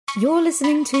You're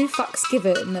listening to Fucks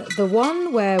Given, the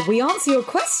one where we answer your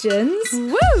questions.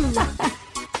 Woo!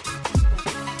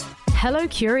 Hello,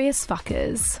 curious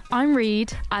fuckers. I'm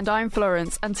Reed. And I'm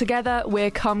Florence, and together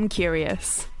we're Come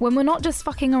Curious. When we're not just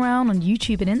fucking around on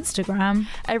YouTube and Instagram.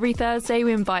 Every Thursday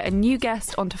we invite a new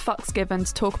guest onto Fucks Given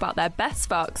to talk about their best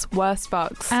fucks, worst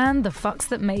fucks. And the fucks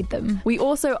that made them. We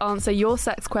also answer your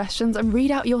sex questions and read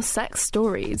out your sex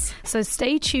stories. So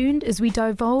stay tuned as we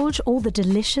divulge all the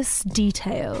delicious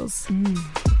details.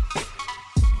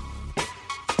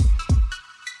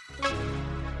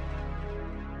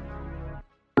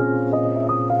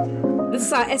 This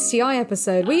is our STI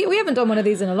episode. We haven't done one of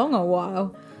these in a long old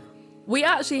while. We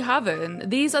actually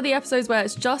haven't. These are the episodes where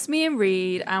it's just me and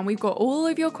Reed, and we've got all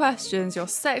of your questions, your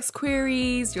sex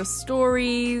queries, your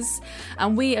stories,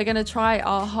 and we are going to try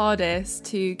our hardest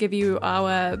to give you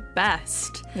our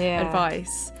best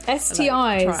advice.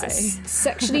 STIs,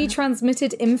 sexually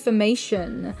transmitted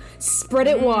information. Spread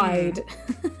it wide.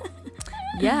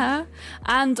 Yeah.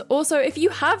 And also, if you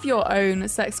have your own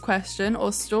sex question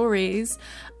or stories,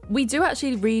 we do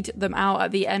actually read them out at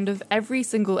the end of every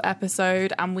single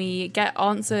episode, and we get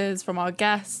answers from our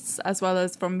guests as well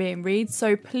as from me and Reed.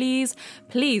 So please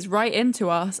write into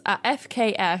us at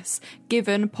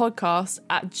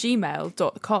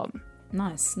fksgivenpodcast@gmail.com.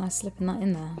 Nice slipping that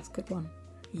in there. That's a good one.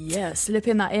 Yeah,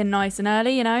 slipping that in nice and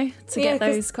early, to get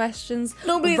those questions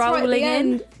rolling right at the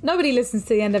end. Nobody listens to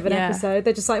the end of an episode.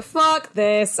 They're just like, fuck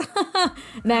this.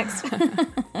 Next.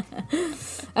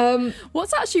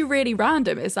 What's actually really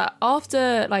random is that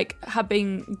after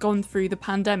having gone through the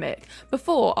pandemic,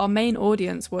 before our main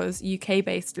audience was UK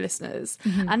based listeners,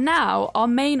 and now our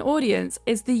main audience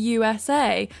is the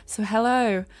USA. So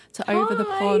hello to over the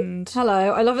pond.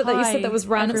 Hello. I love it that you said that was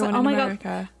random. It's like, oh my god,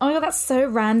 that's so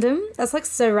random. That's like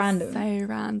so random. So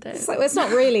random. It's like, well, it's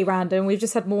not really random. We've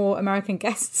just had more American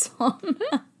guests on.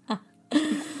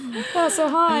 So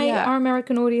hi, our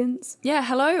American audience. Yeah,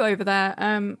 hello over there.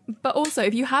 But also,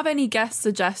 if you have any guest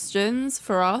suggestions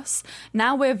for us,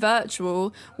 now we're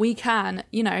virtual, we can,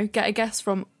 get a guest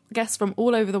from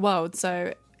all over the world.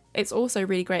 So it's also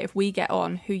really great if we get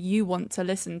on who you want to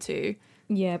listen to.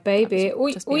 Yeah, baby. All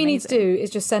you need to do is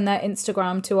just send their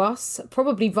Instagram to us,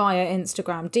 probably via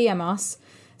Instagram. DM us.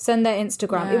 Send their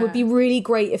Instagram. Yeah. It would be really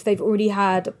great if they've already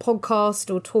had a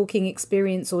podcast or talking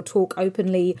experience or talk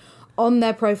openly on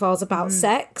their profiles about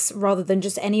sex rather than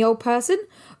just any old person.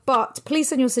 But please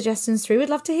send your suggestions through. We'd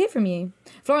love to hear from you.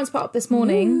 Florence put up this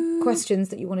morning questions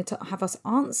that you wanted to have us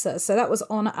answer. So that was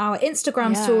on our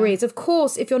Instagram stories. Of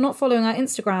course, if you're not following our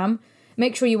Instagram,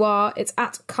 make sure you are. It's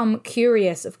at Come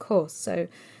Curious, of course. So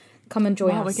come and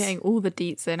join us. We're getting all the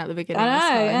deets in at the beginning.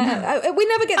 I know. We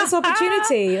never get this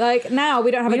opportunity. Now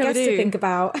we don't have a guest to think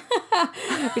about.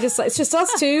 It's just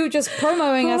us two, just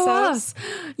promoting ourselves.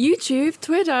 YouTube,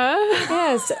 Twitter.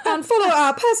 Yes, and follow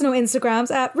our personal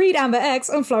Instagrams at ReedAmberX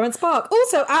and Florence Park.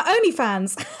 Also, our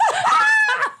OnlyFans.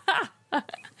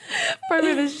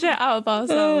 Promo the shit out of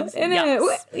ourselves.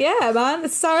 Yeah, man.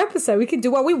 This is our episode. We can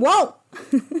do what we want.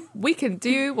 We can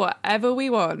do whatever we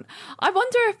want. I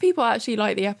wonder if people actually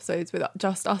like the episodes with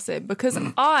just us in, because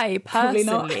I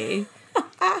personally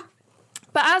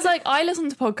but as I listen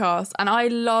to podcasts and I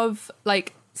love I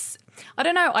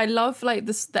love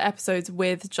the episodes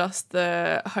with just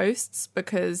the hosts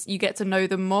because you get to know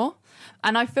them more,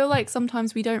 and I feel like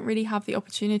sometimes we don't really have the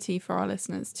opportunity for our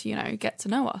listeners to get to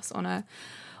know us on a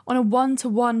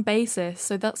one-to-one basis.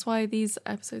 So that's why these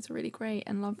episodes are really great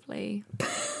and lovely.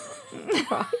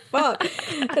 Fuck.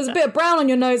 There's a bit of brown on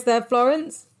your nose there,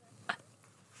 Florence.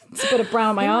 It's a bit of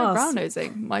brown on my arse. Brown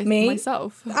nosing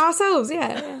myself. Ourselves,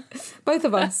 yeah. Both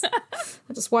of us.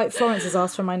 I just wiped Florence's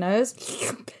arse from my nose.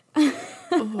 You're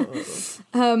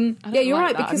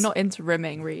right. Because I'm not into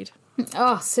rimming, Reed.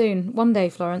 Oh, soon. One day,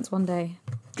 Florence. One day.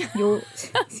 Your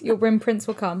rim prints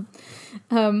will come.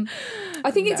 I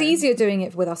think it's easier doing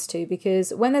it with us two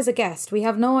because when there's a guest, we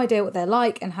have no idea what they're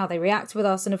like and how they react with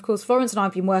us. And of course, Florence and I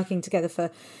have been working together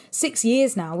for 6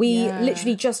 years now. We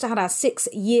literally just had our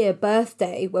 6-year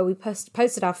birthday where we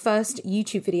posted our first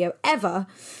YouTube video ever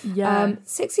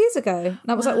 6 years ago.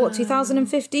 That was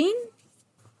 2015?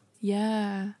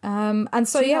 Yeah. And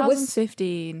so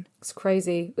 2015. It's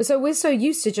crazy. So we're so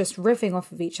used to just riffing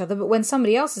off of each other, but when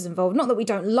somebody else is involved, not that we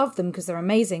don't love them because they're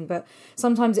amazing, but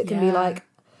sometimes it can be like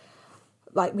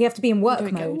we have to be in work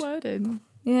mode. Get a word in.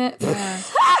 Yeah.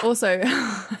 Also,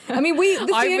 I mean,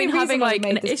 I've been having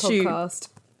an issue. Podcast.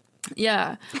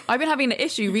 Yeah, I've been having an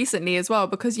issue recently as well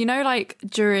because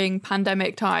during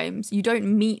pandemic times you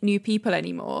don't meet new people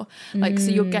anymore. So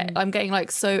I'm getting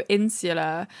so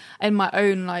insular in my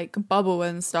own bubble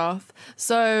and stuff.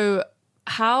 So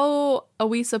how are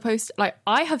we supposed to, like,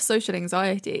 I have social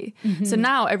anxiety. So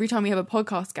now every time we have a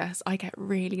podcast guest, I get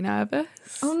really nervous.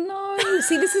 Oh no.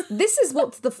 See, this is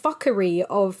what the fuckery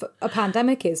of a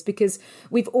pandemic is, because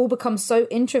we've all become so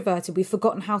introverted, we've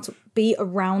forgotten how to be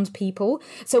around people.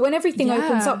 So when everything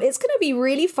opens up, it's going to be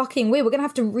really fucking weird. We're going to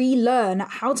have to relearn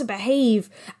how to behave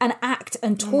and act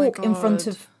and talk in front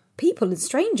of people and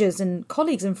strangers and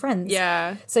colleagues and friends.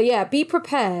 Yeah. So yeah, be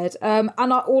prepared. And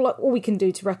all we can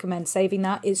do to recommend saving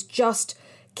that is just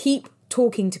keep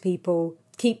talking to people.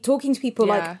 Keep talking to people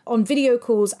like on video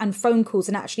calls and phone calls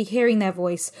and actually hearing their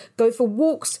voice. Go for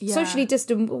walks, socially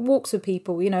distant walks with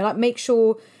people, you know, like make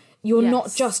sure you're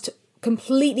not just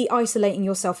completely isolating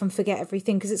yourself and forget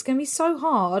everything, because it's going to be so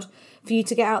hard for you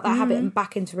to get out that habit and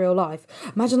back into real life.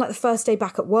 Imagine like the first day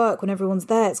back at work when everyone's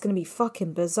there. It's going to be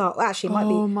fucking bizarre. Well, actually,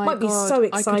 it might be so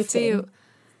exciting.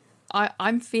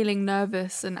 I'm feeling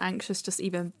nervous and anxious just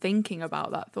even thinking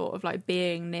about that thought of like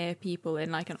being near people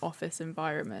in like an office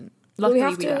environment. Luckily,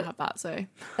 we don't have that, so...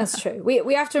 That's true.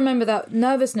 We have to remember that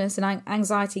nervousness and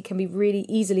anxiety can be really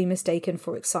easily mistaken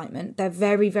for excitement. They're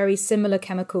very, very similar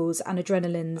chemicals and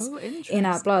adrenalines in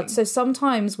our blood. So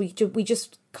sometimes we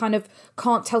just kind of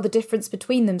can't tell the difference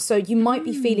between them. So you might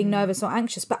be feeling nervous or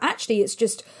anxious, but actually it's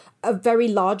just a very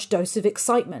large dose of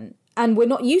excitement. And we're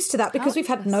not used to that because we've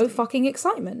had no fucking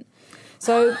excitement.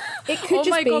 So it could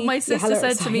just be... Oh my God, my sister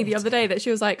said to me the other day that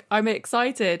she was like, I'm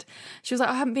excited. She was like,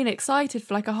 I haven't been excited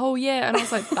for like a whole year. And I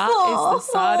was like, that is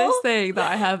the saddest thing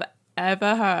that I have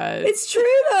ever heard. It's true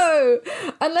though.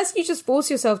 Unless you just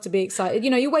force yourself to be excited. You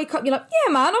know, you wake up, you're like,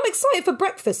 yeah, man, I'm excited for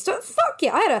breakfast. Fuck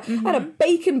yeah. I had a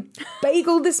bacon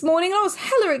bagel this morning and I was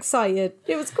hella excited.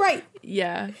 It was great.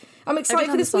 Yeah. I'm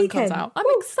excited for this weekend. I'm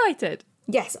excited.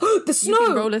 Yes. The snow. You've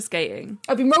been roller skating.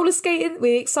 I've been roller skating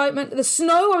with excitement. The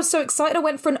snow, I was so excited. I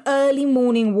went for an early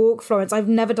morning walk, Florence. I've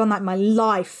never done that in my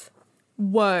life.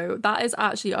 Whoa, that is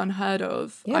actually unheard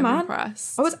of. Yeah, I'm man.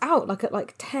 impressed. I was out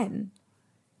at 10.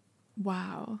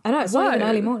 Wow. I know, it's not even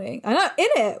early morning. I know,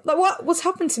 innit? Like, what's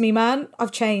happened to me, man?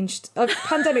 I've changed.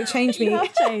 Pandemic changed me. You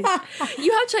have changed.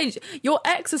 You have changed. You're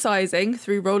exercising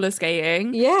through roller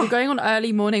skating. Yeah. You're going on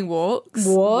early morning walks.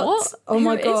 What? Oh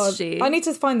my God. Is she? I need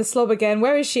to find the slob again.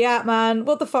 Where is she at, man?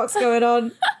 What the fuck's going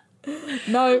on?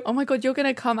 No. Oh my God, you're going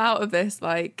to come out of this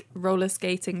like roller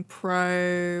skating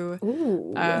pro.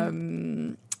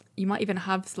 Ooh. You might even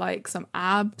have like some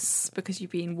abs because you've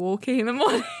been walking in the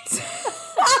morning.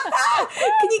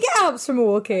 Can you get abs from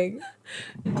walking?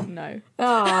 No.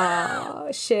 Oh,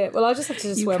 shit. Well, I'll just have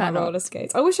to wear my roller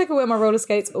skates. I wish I could wear my roller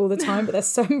skates all the time, but they're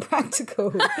so impractical.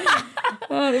 The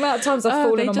amount of times I've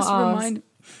fallen on my arse.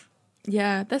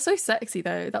 Yeah, they're so sexy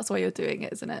though. That's why you're doing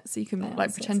it, isn't it? So you can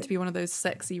pretend to be one of those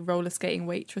sexy roller skating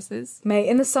waitresses. Mate,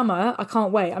 in the summer, I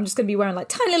can't wait. I'm just going to be wearing like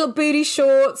tiny little booty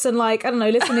shorts and like, I don't know,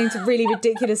 listening to really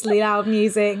ridiculously loud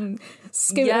music and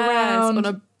scooting around. On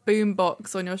a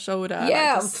boombox on your shoulder.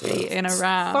 Yeah. Like, skating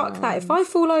around. Fuck that. If I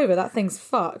fall over, that thing's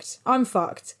fucked. I'm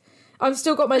fucked. I've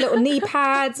still got my little knee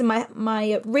pads and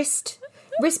my wrist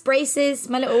braces,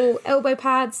 my little elbow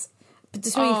pads. But to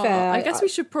be fair... I guess we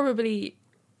should probably...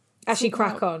 actually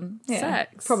crack on. Yeah,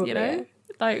 sex, probably. You know?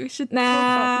 Like, we should talk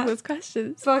about those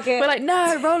questions. Fuck it. We're like,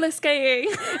 no, roller skating.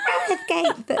 Roller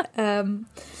skate.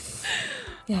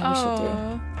 Yeah, we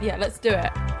should do. Yeah, let's do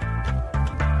it.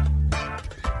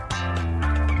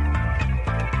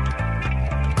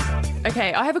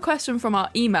 Okay, I have a question from our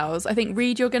emails. I think,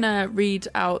 Reed, you're going to read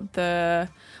out the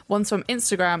ones from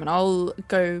Instagram and I'll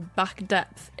go back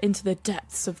into the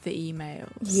depths of the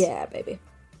emails. Yeah, baby.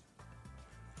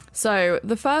 So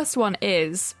the first one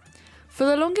is, for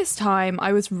the longest time,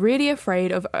 I was really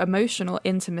afraid of emotional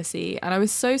intimacy and I was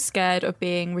so scared of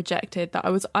being rejected that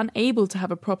I was unable to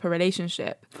have a proper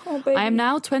relationship. Oh, baby. I am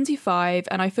now 25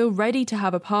 and I feel ready to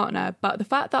have a partner, but the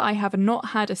fact that I have not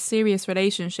had a serious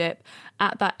relationship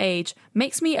at that age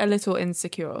makes me a little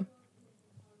insecure.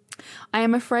 I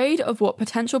am afraid of what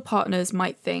potential partners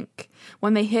might think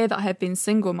when they hear that I have been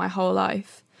single my whole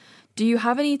life. Do you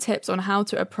have any tips on how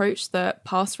to approach the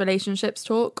past relationships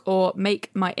talk or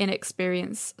make my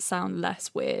inexperience sound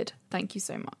less weird? Thank you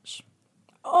so much.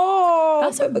 Oh,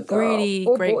 that's a really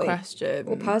great question.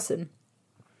 Or person.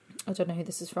 I don't know who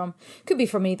this is from. Could be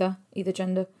from either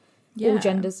gender. Yeah. All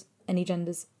genders. Any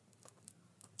genders.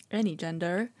 Any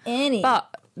gender. Any.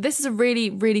 But this is a really,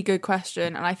 really good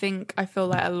question. And I feel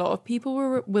like a lot of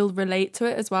people will relate to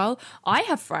it as well. I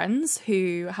have friends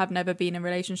who have never been in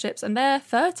relationships and they're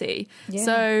 30. Yeah.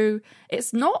 So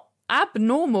it's not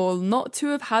abnormal not to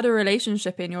have had a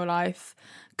relationship in your life,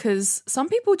 because some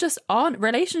people just aren't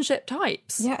relationship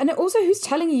types. Yeah, and also, who's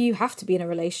telling you have to be in a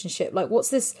relationship? Like, what's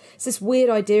this? It's this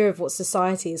weird idea of what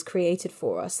society has created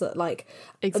for us, that like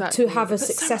exactly. to have a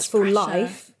successful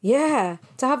life. Yeah,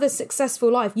 to have a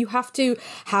successful life, you have to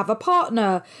have a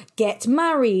partner, get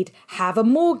married, have a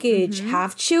mortgage,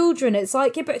 have children. It's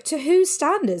like, yeah, but to whose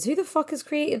standards? Who the fuck has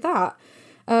created that?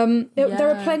 There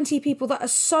are plenty of people that are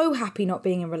so happy not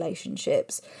being in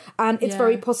relationships, and it's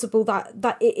very possible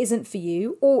that it isn't for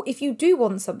you. Or if you do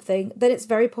want something, then it's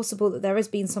very possible that there has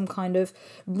been some kind of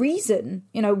reason.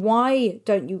 You know, why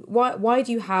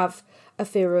do you have a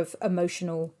fear of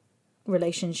emotional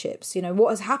relationships? You know,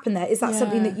 what has happened there? Is that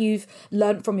something that you've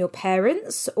learned from your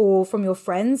parents or from your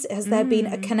friends? Has there been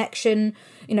a connection,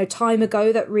 you know, time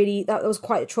ago that was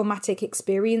quite a traumatic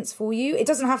experience for you? It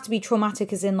doesn't have to be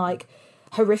traumatic as in like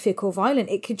horrific or violent.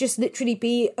 It could just literally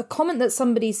be a comment that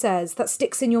somebody says that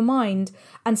sticks in your mind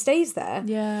and stays there.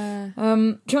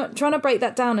 Trying to break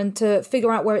that down and to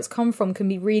figure out where it's come from can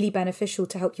be really beneficial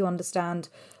to help you understand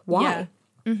why.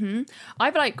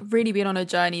 I've like really been on a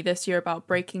journey this year about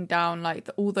breaking down like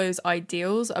all those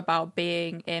ideals about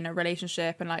being in a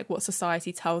relationship and like what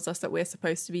society tells us that we're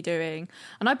supposed to be doing.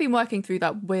 And I've been working through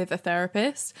that with a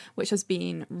therapist, which has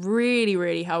been really,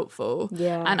 really helpful.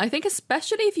 Yeah. And I think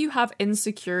especially if you have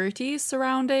insecurities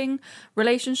surrounding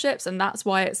relationships and that's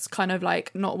why it's kind of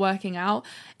like not working out,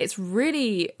 it's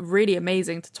really, really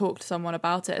amazing to talk to someone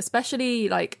about it, especially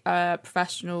like a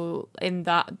professional in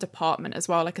that department as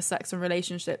well, like a sex and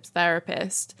relationships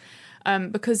therapist,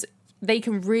 because they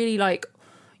can really like,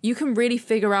 you can really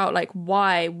figure out like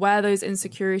where those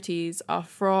insecurities are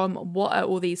from, what are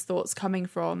all these thoughts coming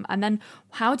from, and then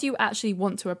how do you actually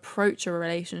want to approach a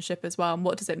relationship as well, and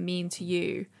what does it mean to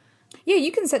you? Yeah,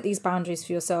 you can set these boundaries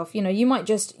for yourself. You know, you might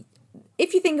just,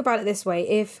 if you think about it this way,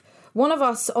 if one of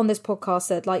us on this podcast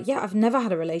said like, yeah, I've never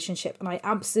had a relationship and I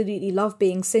absolutely love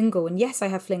being single, and yes, I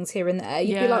have flings here and there,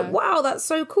 you'd be like, wow, that's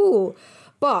so cool.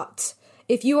 But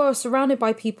if you are surrounded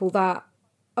by people that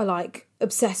are like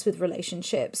obsessed with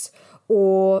relationships,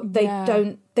 or they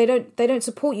don't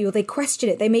support you, or they question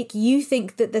it, they make you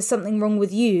think that there's something wrong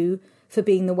with you for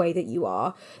being the way that you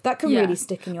are, that can really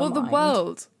stick in your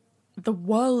mind. The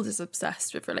world is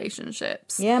obsessed with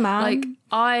relationships. Yeah, man. Like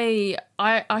I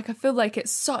feel like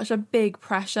it's such a big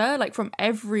pressure, like from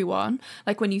everyone.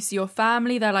 Like when you see your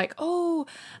family, they're like, oh,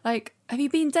 like, have you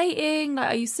been dating?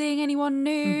 Like, are you seeing anyone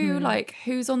new? Like,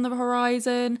 who's on the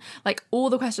horizon? Like, all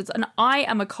the questions. And I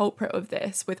am a culprit of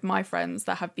this with my friends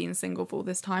that have been single for all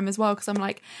this time as well. Because I'm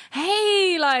like,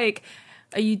 hey, like,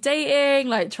 are you dating?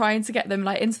 Like, trying to get them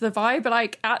like into the vibe. But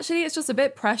like, actually, it's just a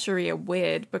bit pressury and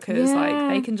weird because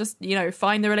like they can just, you know,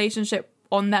 find the relationship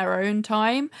on their own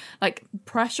time. Like,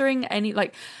 pressuring any,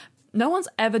 like, no one's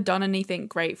ever done anything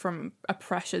great from a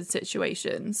pressured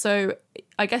situation. So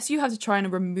I guess you have to try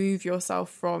and remove yourself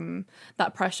from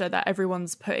that pressure that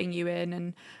everyone's putting you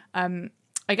in. And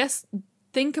I guess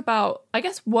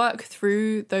work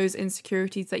through those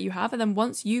insecurities that you have. And then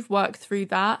once you've worked through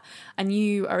that and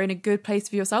you are in a good place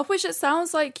for yourself, which it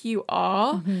sounds like you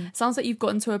are, it sounds like you've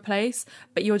gotten to a place,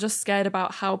 but you're just scared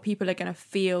about how people are going to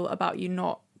feel about you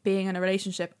not being in a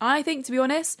relationship. I think, to be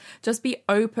honest, just be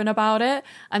open about it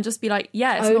and just be like,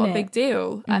 yeah, it's not a big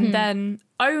deal. And then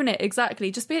own it. Exactly.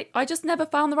 Just be, I just never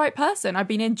found the right person. I've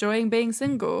been enjoying being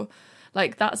single.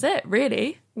 Like, that's it,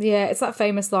 really. Yeah, it's that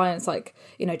famous line. It's like,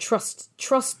 you know, trust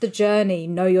the journey,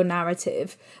 know your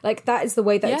narrative. Like, that is the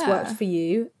way that it's worked for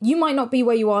you. You might not be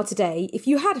where you are today if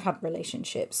you had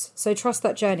relationships. So trust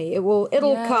that journey. It'll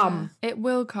come. It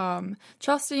will come.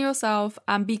 Trust in yourself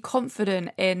and be confident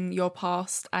in your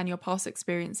past and your past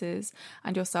experiences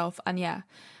and yourself. And yeah,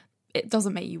 it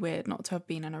doesn't make you weird not to have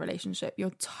been in a relationship.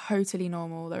 You're totally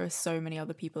normal. There are so many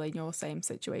other people in your same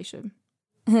situation.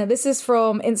 This is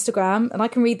from Instagram, and I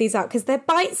can read these out because they're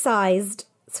bite-sized,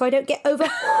 so I don't get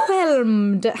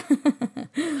overwhelmed.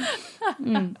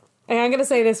 And I'm going to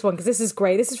say this one because this is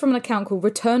great. This is from an account called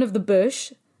Return of the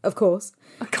Bush, of course.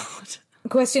 Oh, God. The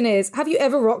question is, have you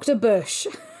ever rocked a bush?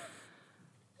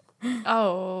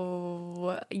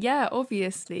 Oh, yeah,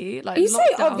 obviously. Like, you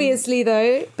say obviously,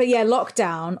 though. But yeah,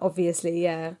 lockdown, obviously,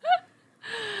 yeah.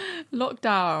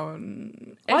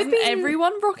 Lockdown. Isn't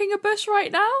everyone rocking a bush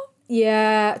right now?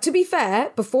 Yeah, to be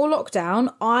fair, before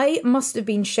lockdown, I must have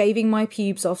been shaving my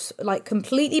pubes off, like,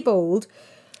 completely bald.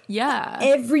 Yeah.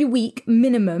 Every week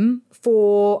minimum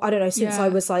for, I don't know, since I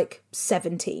was, like,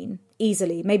 17,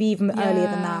 easily. Maybe even earlier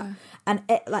than that.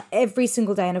 and like every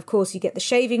single day. And of course you get the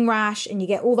shaving rash and you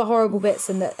get all the horrible bits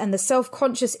and the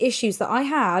self-conscious issues that I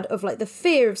had of like the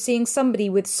fear of seeing somebody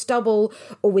with stubble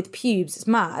or with pubes. It's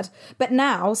mad. But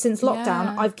now, since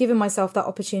lockdown, I've given myself that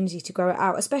opportunity to grow it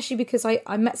out, especially because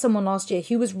I met someone last year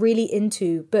who was really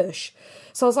into bush.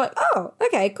 So I was like, oh,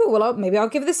 okay, cool. Well, maybe I'll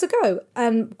give this a go,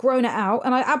 and grown it out.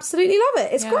 And I absolutely love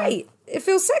it. It's great. It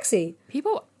feels sexy.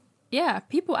 People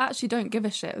actually don't give a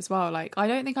shit as well. Like, I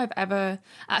don't think I've ever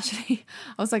actually,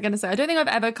 I was like going to say, I don't think I've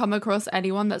ever come across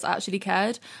anyone that's actually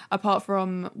cared, apart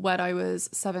from when I was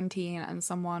 17 and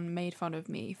someone made fun of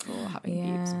me for having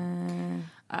pubes.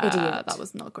 Idiot. That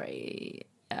was not great.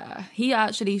 He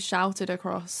actually shouted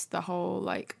across the whole,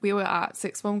 like, we were at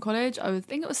sixth form college. I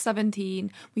think it was 17.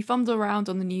 We fumbled around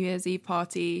on the New Year's Eve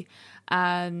party,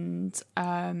 and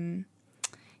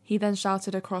he then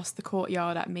shouted across the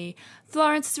courtyard at me,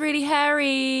 "Florence is really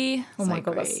hairy." Oh my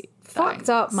God, that's fucked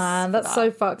up, man. That's so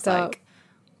fucked up. Like,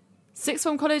 sixth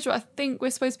form college, I think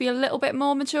we're supposed to be a little bit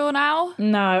more mature now.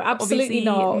 No, absolutely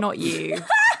Obviously, not you.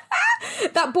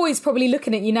 That boy's probably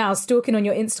looking at you now, stalking on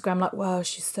your Instagram, like, wow,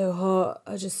 she's so hot.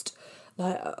 I just,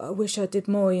 like, I wish I did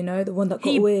more, you know, the one that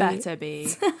got away. He better be.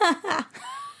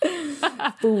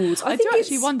 Fools. I do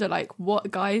actually wonder, like, what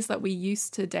guys that we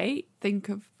used to date think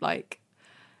of, like,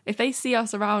 if they see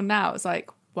us around now, it's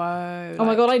like, whoa. Oh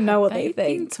my God, I know what they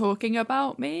think. Been talking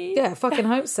about me? Yeah, I fucking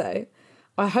hope so.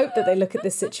 I hope that they look at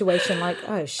this situation like,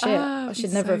 oh shit, I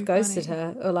should never have ghosted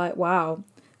her. Or like, wow,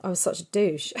 I was such a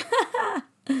douche.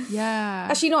 Yeah.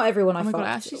 Actually, not everyone I fucked. God, I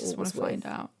actually just want to find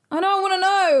out. I know, I want to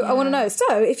know. Yeah. I want to know.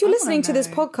 So, if you're listening to this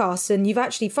podcast and you've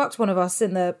actually fucked one of us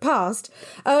in the past,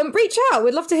 reach out.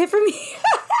 We'd love to hear from you.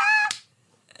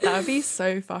 That would be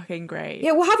so fucking great.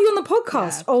 Yeah, we'll have you on the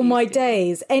podcast. Yeah, my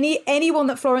days. Anyone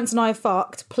that Florence and I have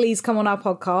fucked, please come on our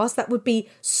podcast. That would be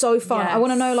so fun. Yes. I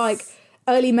want to know, like,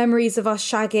 early memories of us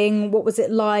shagging. What was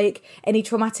it like? Any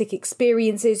traumatic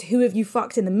experiences? Who have you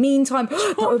fucked in the meantime?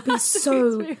 That would be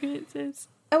so... experiences.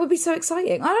 That would be so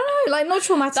exciting. I don't know, like, not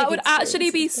traumatic. That would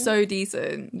actually be so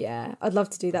decent. Yeah, I'd love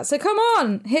to do that. So come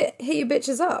on, hit your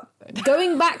bitches up.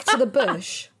 Going back to the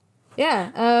bush.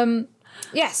 Yeah.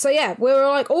 So yeah, we're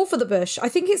like all for the bush. I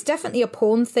think it's definitely a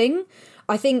porn thing.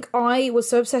 I think I was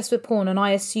so obsessed with porn and I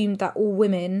assumed that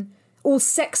all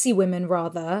sexy women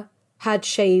rather, had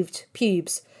shaved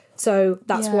pubes. So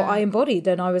that's what I embodied.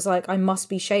 And I was like, I must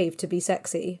be shaved to be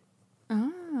sexy.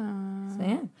 So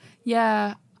yeah.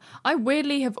 Yeah. I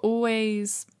weirdly have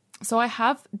always... So I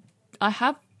have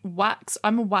wax.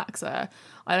 I'm a waxer.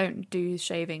 I don't do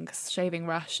shaving because shaving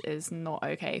rash is not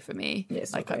okay for me.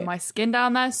 Yes, like my skin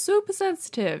down there is super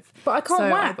sensitive. But I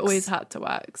can't wax. I've always had to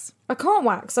wax. I can't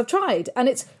wax. I've tried. And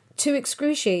it's too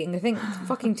excruciating. I think it's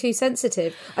fucking too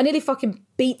sensitive. I nearly fucking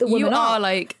beat the woman up. You are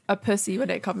like a pussy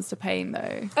when it comes to pain,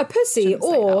 though. A pussy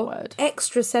or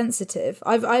extra sensitive.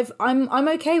 I'm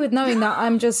okay with knowing that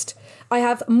I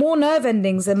have more nerve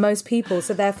endings than most people,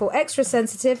 so therefore extra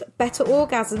sensitive, better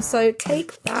orgasm. So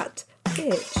take that,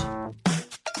 bitch.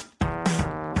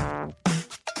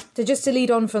 So just to lead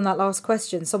on from that last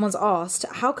question, someone's asked,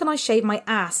 how can I shave my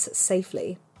ass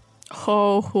safely?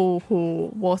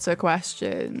 What a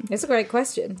question. It's a great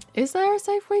question. Is there a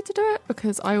safe way to do it?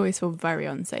 Because I always feel very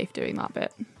unsafe doing that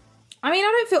bit. I mean, I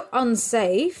don't feel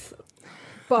unsafe,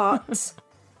 but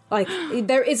like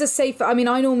there is a safe... I mean,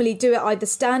 I normally do it either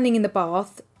standing in the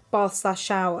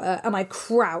bath/shower, and I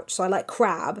crouch, so I like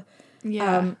crab.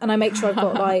 Yeah. And I make sure I've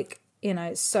got like,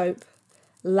 soap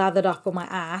lathered up on my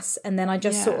ass, and then I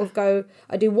just sort of go,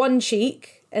 I do one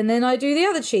cheek and then I do the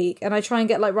other cheek and I try and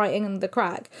get like right in the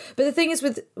crack. But the thing is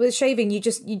with shaving, you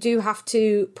do have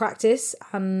to practice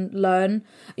and learn.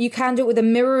 You can do it with a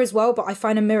mirror as well, but I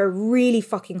find a mirror really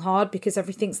fucking hard because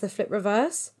everything's the flip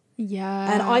reverse.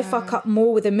 Yeah. And I fuck up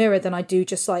more with a mirror than I do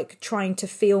just like trying to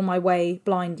feel my way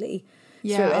blindly.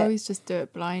 Yeah, I always just do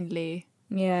it blindly.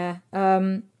 Yeah.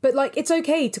 But like, it's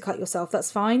okay to cut yourself.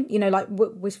 That's fine. Like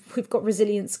we've got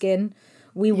resilient skin.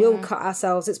 We will cut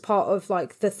ourselves. It's part of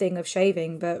like the thing of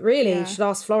shaving. But really, you should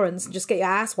ask Florence and just get your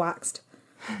ass waxed.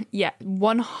 Yeah,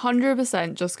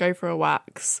 100% just go for a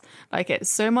wax. Like, it's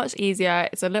so much easier.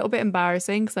 It's a little bit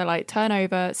embarrassing because they're like, turn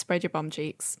over, spread your bum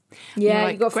cheeks. Yeah,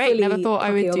 like, you got great, never thought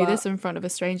I would do this in front of a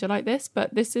stranger like this,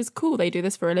 but this is cool. They do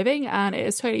this for a living and it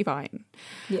is totally fine.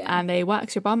 Yeah. And they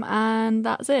wax your bum and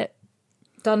that's it.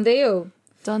 Done deal.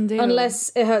 Done deal.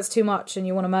 Unless it hurts too much and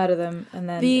you want to murder them, and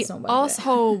then it's not worth it. The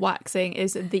arsehole waxing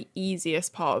is the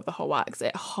easiest part of the whole wax.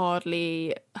 It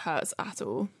hardly hurts at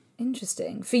all.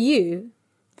 Interesting. For you?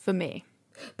 For me.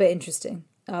 But interesting.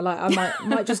 I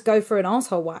might just go for an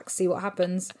arsehole wax, see what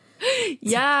happens.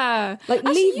 Yeah. Like,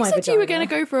 leave my vagina. You said you were going to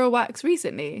go for a wax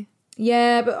recently.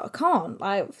 Yeah, but I can't.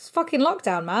 Like, it's fucking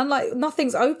lockdown, man. Like,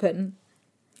 nothing's open.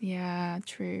 Yeah,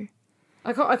 true.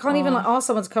 I can't even like ask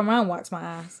someone to come around and wax my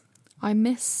ass. I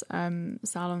miss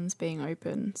salons being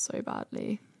open so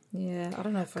badly. Yeah, I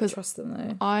don't know if I trust them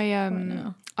though. I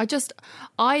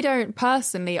don't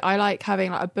personally. I like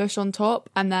having like a bush on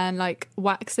top and then like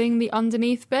waxing the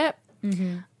underneath bit,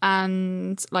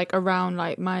 and like around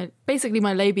like my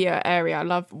labia area. I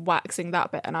love waxing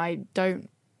that bit, and I don't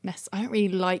really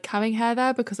like having hair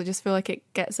there because I just feel like it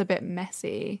gets a bit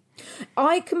messy.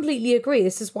 I completely agree.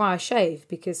 This is why I shave,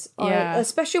 because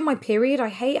especially on my period, I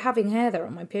hate having hair there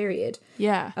on my period.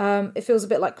 Yeah. It feels a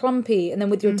bit like clumpy, and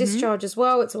then with your discharge as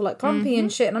well, it's all like clumpy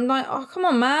and shit. And I'm like, oh, come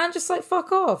on, man, just like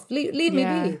fuck off, leave me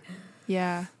be.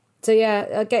 Yeah. So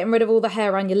yeah, getting rid of all the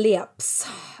hair around your lips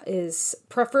is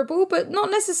preferable, but not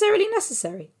necessarily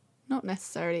necessary. Not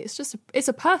necessarily. It's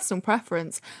a personal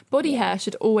preference. Body hair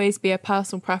should always be a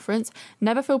personal preference.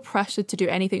 Never feel pressured to do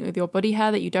anything with your body hair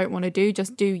that you don't want to do.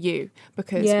 Just do you,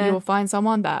 because you'll find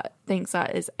someone that thinks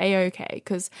that is a-okay.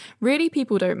 Because really,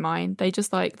 people don't mind. They're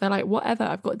like, whatever.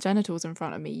 I've got genitals in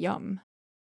front of me. Yum.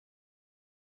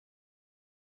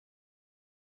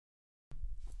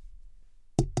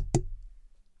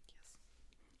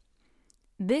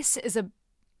 This is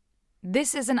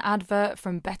an advert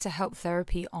from BetterHelp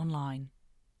Therapy Online.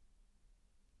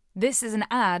 This is an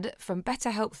ad from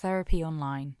BetterHelp Therapy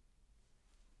Online.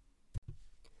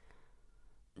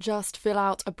 Just fill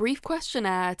out a brief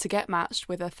questionnaire to get matched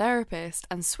with a therapist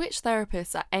and switch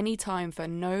therapists at any time for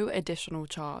no additional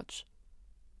charge.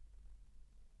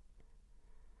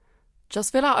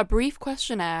 Just fill out a brief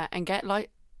questionnaire and get matched.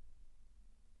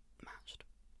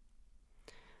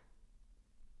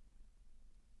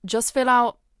 Just fill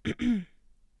out... Why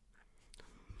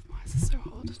is this so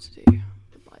hard to do?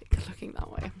 Like, looking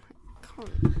that way. I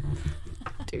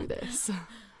can't do this.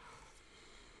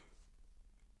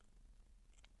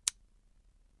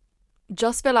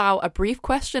 Just fill out a brief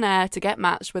questionnaire to get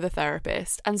matched with a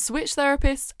therapist and switch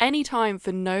therapists anytime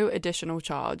for no additional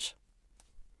charge.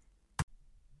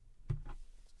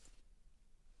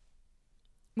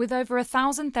 With over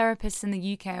 1,000 therapists in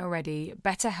the UK already,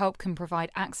 BetterHelp can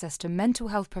provide access to mental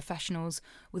health professionals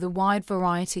with a wide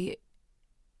variety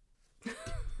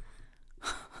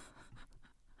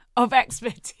of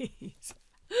expertise.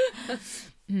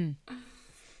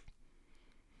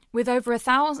 With over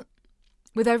 1,000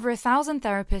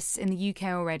 therapists in the UK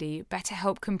already,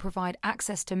 BetterHelp can provide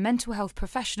access to mental health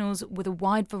professionals with a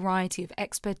wide variety of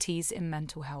expertise in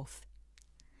mental health.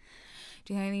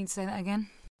 Do you think I need to say that again?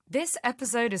 This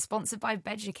episode is sponsored by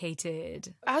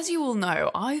Beducated. As you all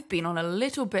know, I've been on a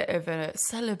little bit of a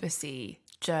celibacy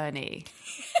journey.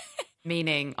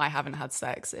 Meaning I haven't had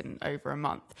sex in over a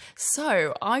month.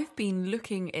 So I've been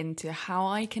looking into how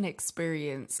I can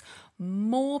experience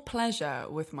more pleasure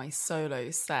with my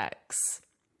solo sex.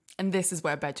 And this is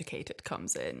where Beducated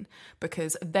comes in,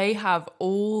 because they have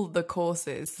all the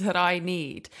courses that I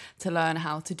need to learn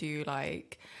how to do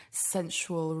like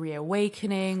sensual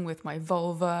reawakening with my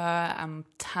vulva and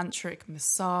tantric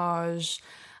massage.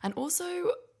 And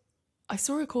also, I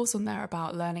saw a course on there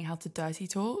about learning how to dirty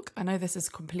talk. I know this is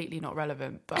completely not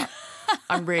relevant, but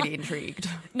I'm really intrigued.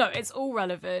 No, it's all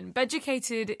relevant.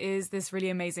 Beducated is this really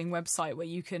amazing website where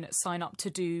you can sign up to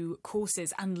do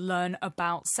courses and learn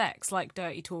about sex, like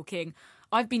dirty talking.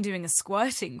 I've been doing a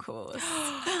squirting course.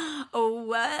 Oh,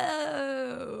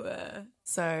 wow.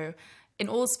 So, in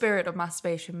all spirit of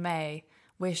Masturbation May,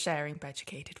 we're sharing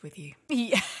Beducated with you.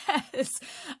 Yes.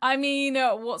 I mean,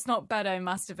 what's not better in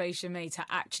Masturbation May to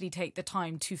actually take the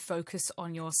time to focus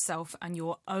on yourself and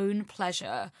your own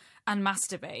pleasure and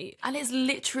masturbate. And it's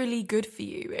literally good for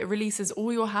you. It releases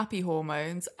all your happy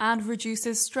hormones and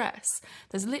reduces stress.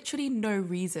 There's literally no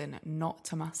reason not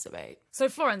to masturbate. So,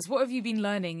 Florence, what have you been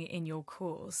learning in your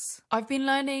course? I've been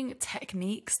learning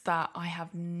techniques that I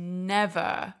have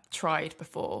never tried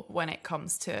before when it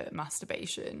comes to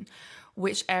masturbation.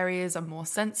 Which areas are more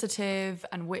sensitive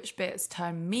and which bits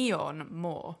turn me on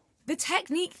more. The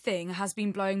technique thing has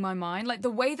been blowing my mind, like the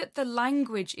way that the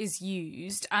language is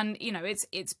used, and you know, it's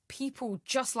people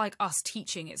just like us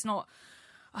teaching. It's not,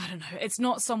 I don't know, it's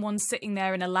not someone sitting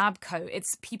there in a lab coat.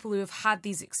 It's people who have had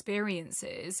these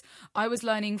experiences. I was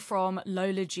learning from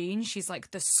Lola Jean. She's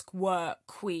like the squirt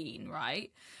queen,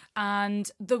 right? And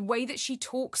the way that she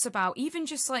talks about even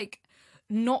just like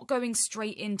not going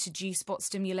straight into G-spot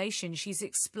stimulation, she's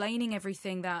explaining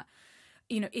everything that,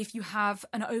 you know, if you have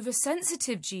an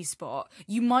oversensitive G-spot,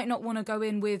 you might not want to go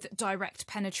in with direct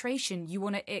penetration. You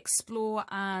want to explore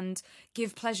and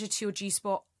give pleasure to your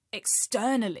G-spot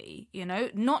externally, you know,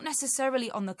 not necessarily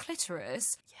on the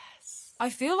clitoris. Yes. I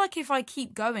feel like if I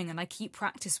keep going and I keep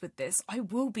practice with this, I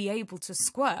will be able to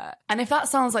squirt. And if that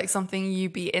sounds like something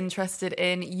you'd be interested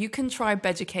in, you can try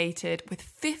Beducated with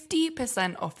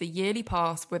 50% off the yearly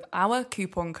pass with our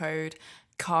coupon code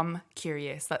Come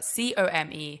Curious. That's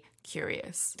COME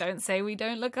Curious. Don't say we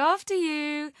don't look after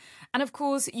you. And of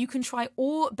course, you can try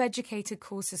all Beducated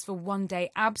courses for 1 day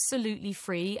absolutely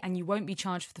free, and you won't be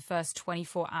charged for the first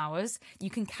 24 hours. You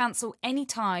can cancel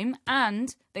anytime,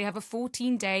 and they have a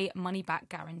 14-day money-back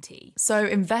guarantee. So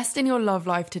invest in your love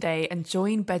life today and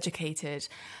join Beducated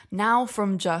now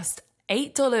from just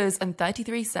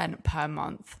 $8.33 per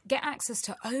month. Get access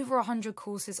to over 100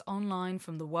 courses online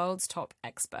from the world's top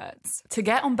experts. To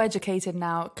get on Beducated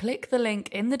now, click the link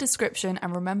in the description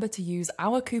and remember to use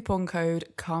our coupon code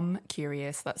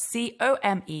COMECURIOUS. That's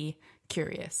COME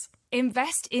Curious.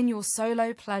 Invest in your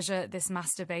solo pleasure this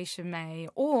masturbation May,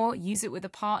 or use it with a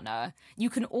partner. You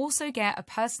can also get a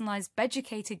personalised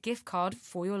Beducated gift card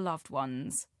for your loved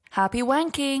ones. Happy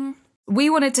wanking!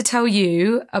 We wanted to tell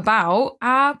you about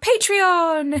our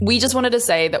Patreon. We just wanted to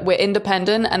say that we're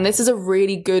independent, and this is a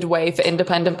really good way for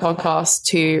independent podcasts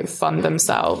to fund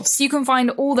themselves. You can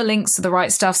find all the links to the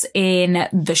right stuffs in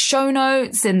the show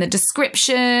notes, in the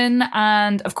description,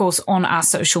 and of course on our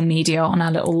social media, on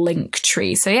our little link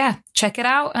tree. So yeah, check it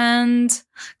out and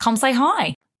come say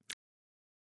hi.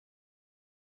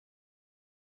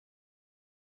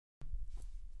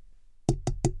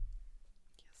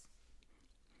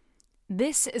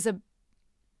 This is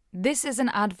an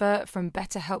advert from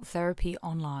BetterHelp Therapy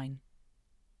Online.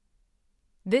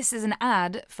 This is an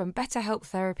ad from BetterHelp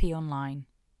Therapy Online.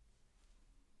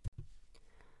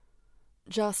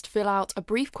 Just fill out a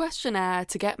brief questionnaire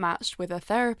to get matched with a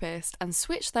therapist and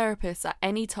switch therapists at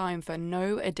any time for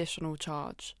no additional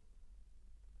charge.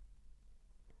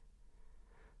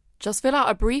 Just fill out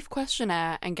a brief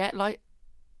questionnaire and get matched.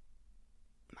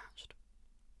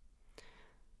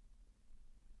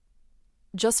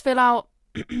 Just fill out...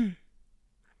 Why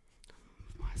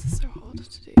is this so hard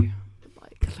to do?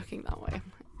 Like, looking that way.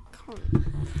 I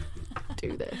can't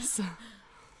do this.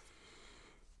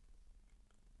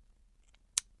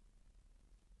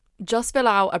 Just fill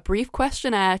out a brief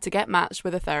questionnaire to get matched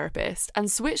with a therapist and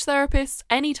switch therapists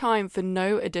anytime for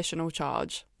no additional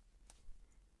charge.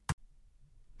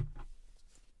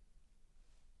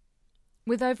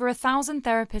 With over 1,000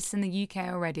 therapists in the UK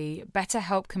already,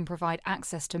 BetterHelp can provide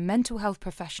access to mental health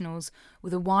professionals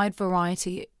with a wide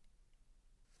variety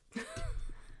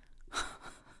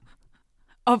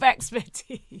of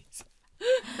expertise.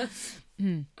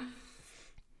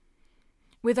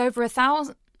 With over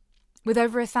 1,000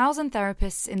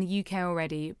 therapists in the UK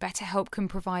already, BetterHelp can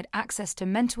provide access to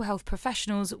mental health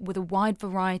professionals with a wide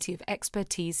variety of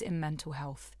expertise in mental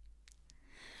health.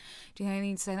 Do you think I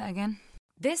need to say that again?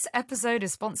 This episode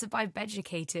is sponsored by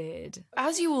Beducated.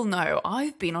 As you all know,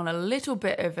 I've been on a little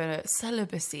bit of a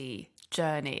celibacy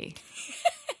journey.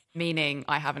 Meaning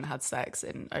I haven't had sex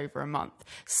in over a month.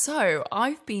 So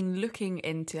I've been looking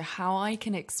into how I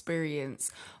can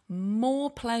experience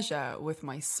more pleasure with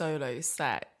my solo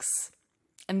sex.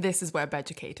 And this is where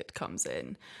Beducated comes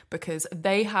in, because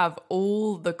they have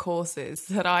all the courses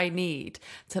that I need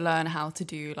to learn how to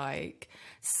do like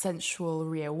sensual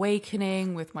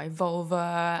reawakening with my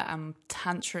vulva and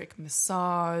tantric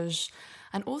massage.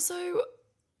 And also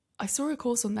I saw a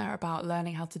course on there about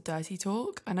learning how to dirty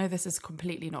talk. I know this is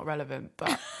completely not relevant,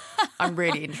 but I'm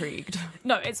really intrigued.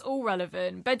 No, it's all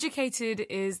relevant. Beducated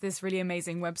is this really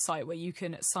amazing website where you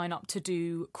can sign up to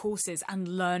do courses and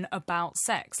learn about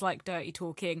sex, like dirty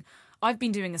talking. I've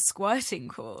been doing a squirting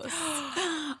course.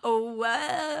 Oh,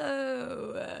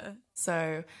 wow.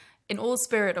 So, in all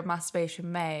spirit of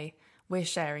Masturbation May, we're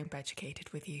sharing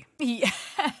Beducated with you.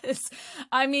 Yes.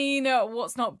 I mean,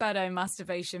 what's not better in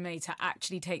Masturbation May to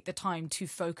actually take the time to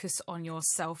focus on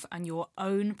yourself and your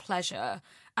own pleasure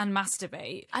and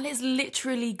masturbate. And it's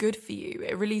literally good for you.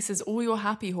 It releases all your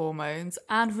happy hormones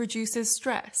and reduces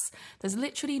stress. There's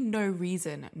literally no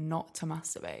reason not to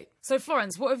masturbate. So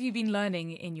Florence, what have you been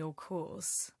learning in your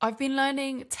course? I've been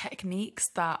learning techniques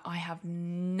that I have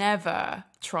never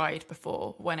tried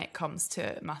before when it comes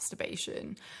to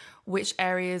masturbation. Which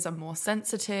areas are more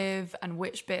sensitive and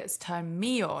which bits turn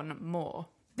me on more.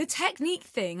 The technique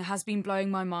thing has been blowing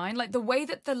my mind, like the way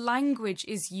that the language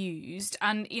is used,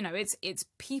 and you know, it's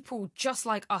people just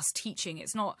like us teaching.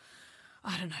 It's not,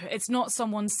 I don't know, it's not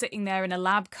someone sitting there in a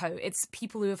lab coat. It's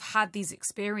people who have had these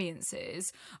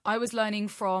experiences. I was learning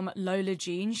from Lola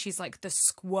Jean. She's like the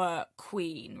squirt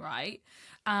queen, right?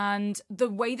 And the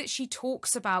way that she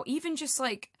talks about even just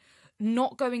like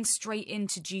not going straight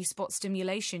into G-spot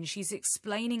stimulation, she's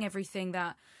explaining everything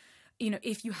that,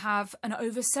 if you have an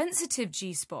oversensitive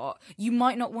G-spot, you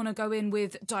might not want to go in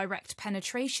with direct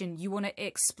penetration. You want to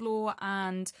explore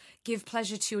and give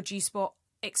pleasure to your G-spot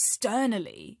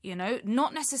externally,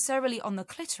 not necessarily on the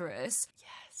clitoris.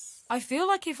 Yes. I feel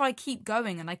like if I keep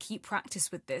going and I keep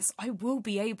practice with this, I will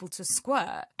be able to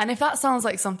squirt. And if that sounds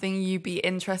like something you'd be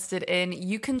interested in,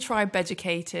 you can try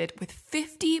Beducated with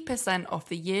 50% off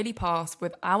the yearly pass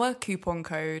with our coupon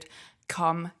code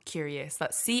Come Curious.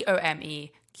 That's COME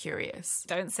Curious.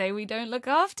 Don't say we don't look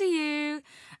after you.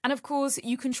 And of course,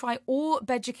 you can try all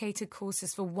Beducated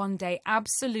courses for 1 day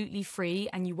absolutely free,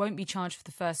 and you won't be charged for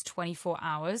the first 24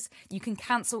 hours. You can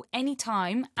cancel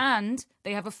anytime, and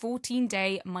they have a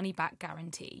 14-day money-back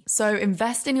guarantee. So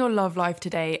invest in your love life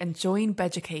today and join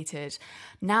Beducated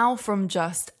now from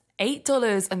just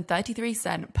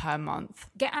 $8.33 per month.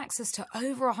 Get access to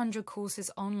over 100 courses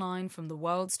online from the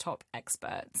world's top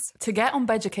experts. To get on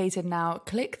Beducated now,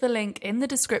 click the link in the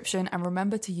description and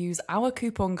remember to use our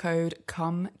coupon code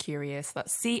COMECURIOUS.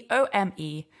 That's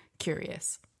COME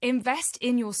Curious. Invest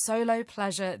in your solo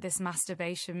pleasure this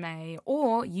masturbation May,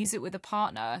 or use it with a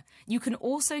partner. You can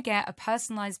also get a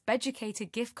personalised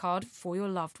Beducated gift card for your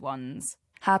loved ones.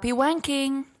 Happy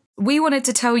wanking! We wanted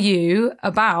to tell you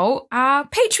about our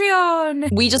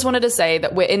Patreon. We just wanted to say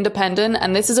that we're independent,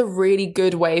 and this is a really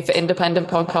good way for independent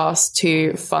podcasts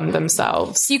to fund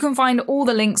themselves. You can find all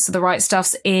the links to the right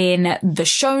stuffs in the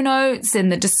show notes, in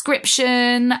the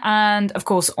description, and of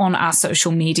course on our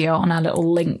social media, on our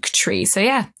little link tree. So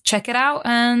yeah, check it out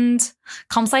and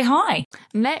come say hi.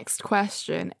 Next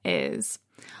question is,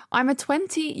 I'm a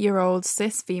 20-year-old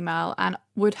cis female and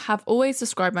would have always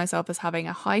described myself as having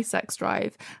a high sex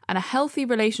drive and a healthy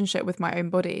relationship with my own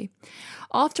body.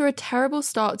 After a terrible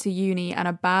start to uni and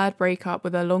a bad breakup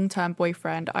with a long-term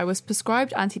boyfriend, I was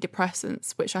prescribed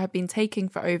antidepressants, which I have been taking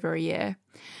for over a year.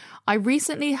 I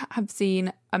recently have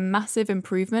seen a massive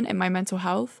improvement in my mental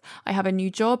health. I have a new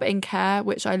job in care,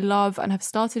 which I love, and have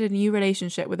started a new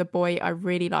relationship with a boy I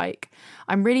really like.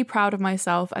 I'm really proud of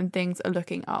myself and things are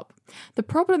looking up. The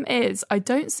problem is I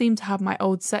don't seem to have my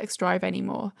old sex drive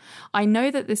anymore. I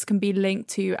know that this can be linked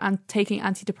to taking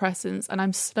antidepressants, and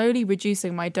I'm slowly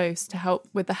reducing my dose to help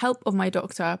with the help of my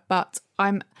doctor, but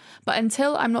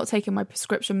until I'm not taking my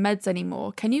prescription meds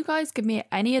anymore, can you guys give me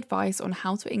any advice on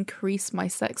how to increase my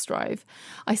sex drive?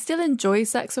 I still enjoy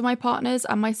sex with my partners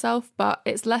and myself, but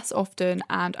it's less often,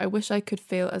 and I wish I could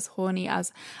feel as horny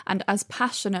and as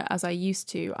passionate as I used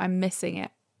to. I'm missing it.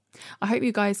 I hope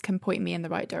you guys can point me in the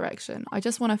right direction. I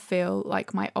just want to feel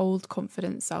like my old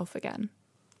confident self again.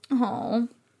 Oh,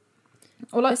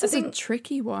 well, this is a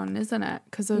tricky one, isn't it?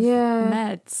 Because of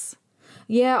meds.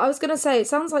 Yeah, I was going to say, it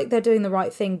sounds like they're doing the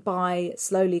right thing by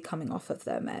slowly coming off of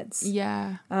their meds.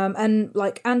 Yeah. And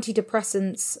like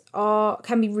antidepressants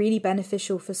can be really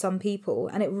beneficial for some people,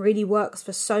 and it really works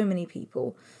for so many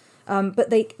people. But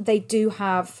they do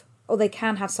have, or they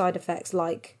can have side effects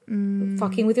like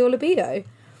fucking with your libido.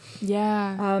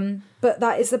 Yeah. But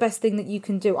that is the best thing that you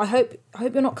can do. I hope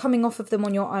you're not coming off of them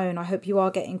on your own. I hope you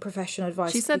are getting professional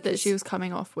advice. She said that she was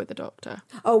coming off with a doctor.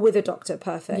 Oh, with a doctor.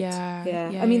 Perfect.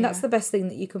 Yeah. I mean, that's the best thing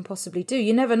that you can possibly do.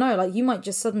 You never know. Like, you might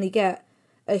just suddenly get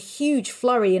a huge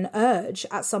flurry and urge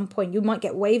at some point. You might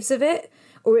get waves of it,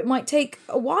 or it might take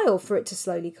a while for it to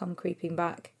slowly come creeping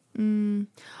back.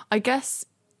 I guess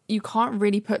you can't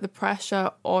really put the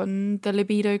pressure on the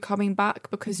libido coming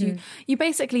back, because you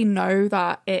basically know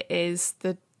that it is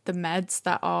the meds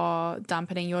that are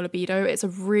dampening your libido. It's a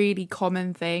really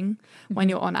common thing when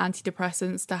you're on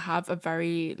antidepressants to have a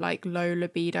very low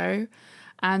libido,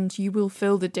 and you will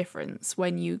feel the difference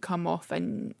when you come off,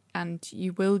 and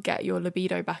you will get your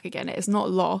libido back again. It's not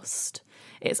lost.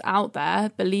 It's out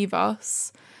there, believe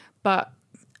us. But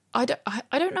I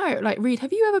don't know. Like, Reed,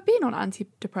 have you ever been on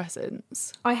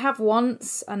antidepressants? I have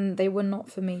once, and they were not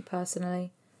for me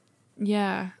personally.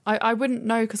 Yeah, I wouldn't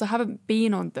know because I haven't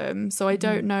been on them, so I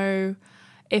don't know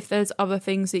if there's other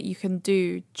things that you can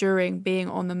do during being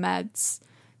on the meds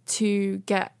to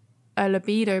get a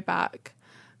libido back.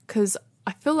 Because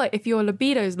I feel like if your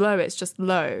libido's low, it's just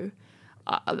low.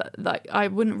 I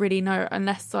wouldn't really know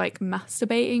unless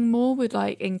masturbating more would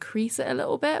increase it a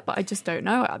little bit, but I just don't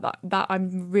know. That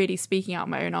I'm really speaking out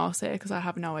my own arse here because I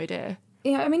have no idea.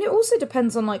 Yeah, I mean, it also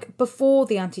depends on before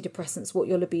the antidepressants what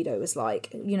your libido was like.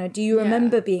 You know, do you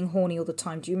remember being horny all the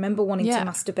time? Do you remember wanting to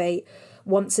masturbate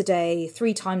once a day,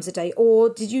 3 times a day? Or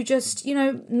did you just,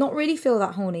 not really feel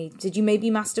that horny? Did you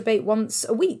maybe masturbate once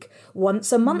a week,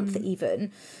 once a month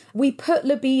even? We put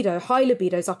high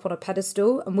libidos up on a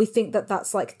pedestal, and we think that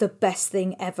that's the best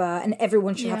thing ever, and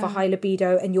everyone should have a high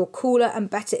libido, and you're cooler and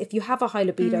better if you have a high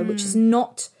libido, which is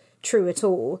not true at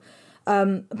all.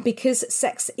 Because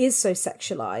sex is so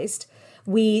sexualized,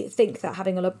 we think that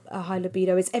having a high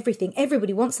libido is everything.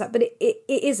 Everybody wants that, but it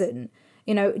isn't.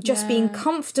 You know, just being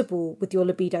comfortable with your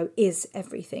libido is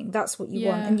everything. That's what you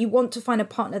want. And you want to find a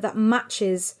partner that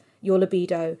matches your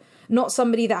libido, not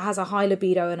somebody that has a high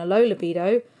libido and a low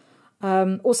libido,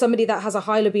 or somebody that has a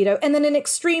high libido and then an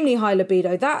extremely high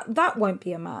libido. That won't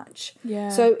be a match. Yeah.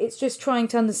 So it's just trying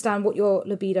to understand what your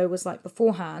libido was like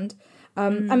beforehand.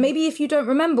 And maybe if you don't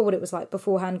remember what it was like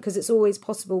beforehand, because it's always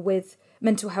possible with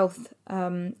mental health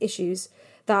issues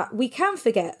that we can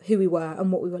forget who we were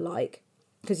and what we were like,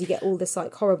 because you get all this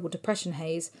like horrible depression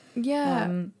haze.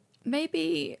 Yeah.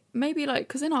 Maybe like,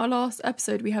 because in our last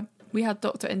episode we had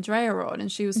Dr. Andrea on,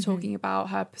 and she was talking about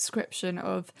her prescription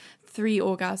of 3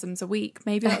 orgasms a week.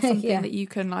 Maybe that's something that you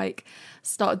can like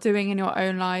start doing in your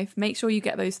own life. Make sure you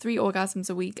get those 3 orgasms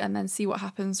a week and then see what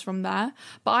happens from there.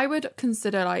 But I would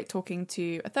consider like talking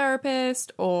to a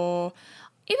therapist, or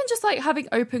even just like having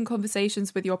open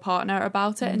conversations with your partner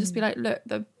about it, and just be like, look,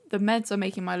 the meds are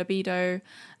making my libido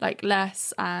like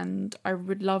less, and I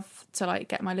would love to like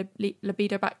get my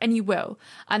libido back. And you will,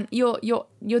 and you're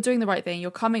doing the right thing.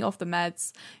 You're coming off the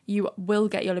meds. You will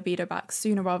get your libido back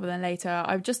sooner rather than later.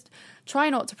 I would just try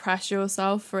not to pressure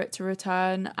yourself for it to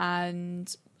return,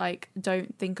 and like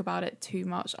don't think about it too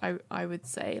much. I would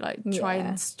say like try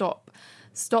and stop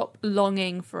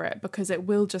longing for it, because it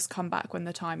will just come back when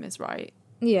the time is right.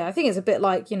 Yeah, I think it's a bit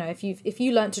like, you know, if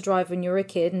you learnt to drive when you were a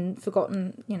kid and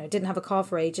forgotten, you know, didn't have a car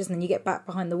for ages, and then you get back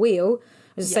behind the wheel,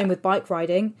 it's the same with bike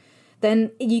riding, then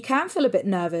you can feel a bit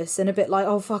nervous and a bit like,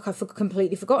 oh, fuck, I've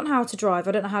completely forgotten how to drive.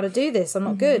 I don't know how to do this. I'm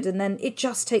not good. And then it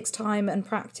just takes time and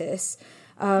practice.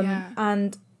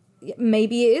 And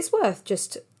maybe it is worth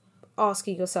just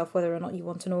asking yourself whether or not you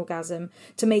want an orgasm,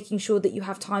 to making sure that you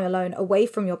have time alone away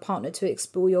from your partner to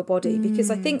explore your body. Because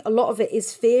I think a lot of it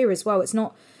is fear as well. It's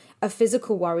not a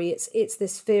physical worry, it's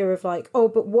this fear of like, oh,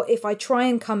 but what if I try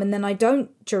and come and then I don't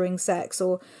during sex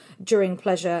or during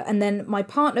pleasure, and then my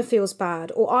partner feels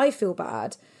bad or I feel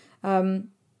bad. I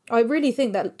really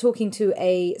think that talking to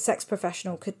a sex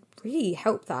professional could really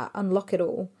help that unlock it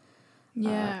all.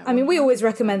 I mean, we always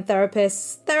recommend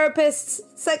therapists,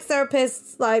 sex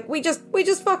therapists, like we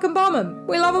just fucking bomb them.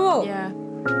 We love them all.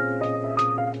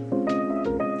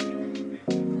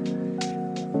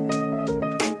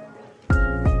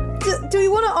 Do we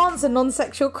want to answer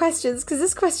non-sexual questions? Because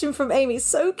this question from Amy is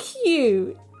so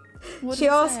cute. She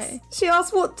asks,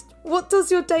 what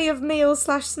does your day of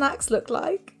meals/snacks look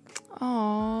like?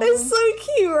 Aww. It's so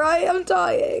cute, right? I'm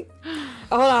dying.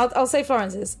 I'll say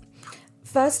Florence's.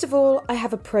 First of all, I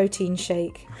have a protein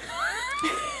shake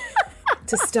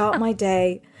to start my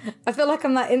day. I feel like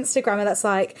I'm that Instagrammer that's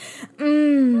like,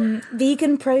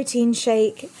 vegan protein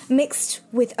shake mixed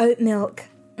with oat milk.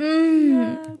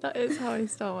 Yeah, that is how I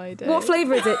start my day. What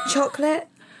flavour is it? Chocolate?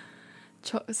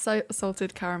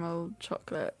 Salted caramel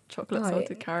chocolate.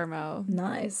 Salted caramel.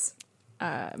 Nice.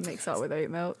 Mix up with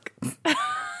oat milk.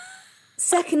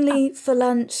 Secondly, for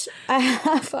lunch,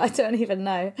 I don't even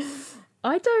know.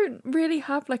 I don't really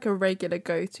have like a regular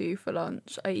go-to for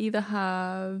lunch.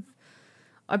 I've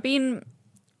been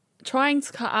trying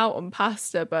to cut out on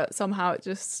pasta, but somehow it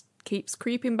just keeps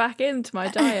creeping back into my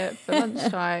diet for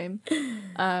lunchtime.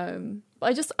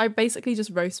 I basically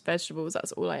just roast vegetables.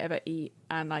 That's all I ever eat,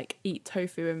 and like eat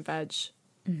tofu and veg.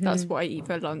 That's what I eat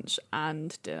for lunch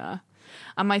and dinner.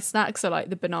 And my snacks are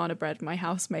like the banana bread my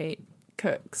housemate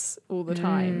cooks all the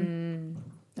time.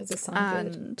 Does it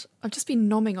sound good? I've just been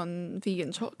nomming on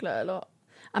vegan chocolate a lot,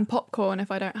 and popcorn if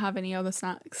I don't have any other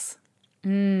snacks.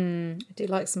 I do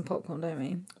like some popcorn, don't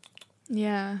we?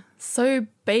 Yeah, so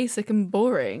basic and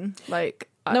boring. Like,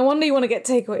 no wonder you want to get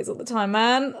takeaways all the time,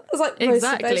 man. It's like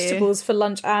roasted vegetables for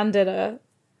lunch and dinner.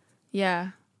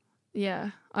 Yeah.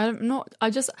 I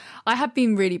have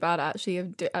been really bad actually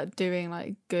at doing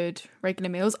like good regular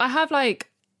meals. I have like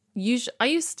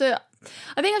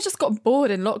I think I just got bored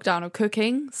in lockdown of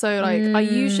cooking. So like I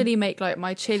usually make like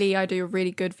my chili. I do a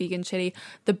really good vegan chili.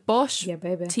 The Bosch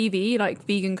TV like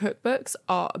vegan cookbooks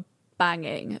are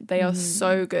banging. They are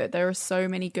so good. There are so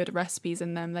many good recipes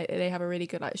in them. They have a really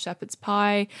good like shepherd's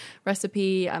pie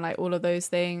recipe and like all of those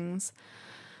things.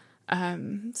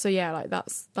 So yeah, like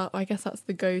that. I guess that's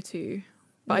the go-to.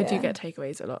 But I do get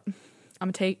takeaways a lot.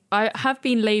 I have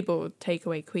been labelled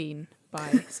takeaway queen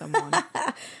by someone.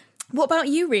 What about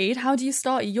you, Reed? How do you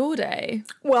start your day?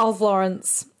 Well,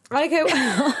 Florence, I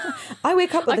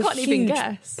wake up with a huge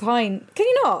pint. Can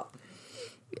you not?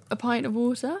 A pint of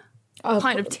water? A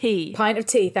pint of tea. Pint of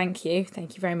tea, thank you.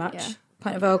 Thank you very much. Yeah.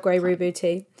 Pint of Earl Grey Rubu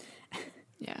tea.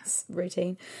 Yes.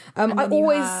 Routine. I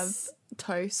always have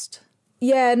toast.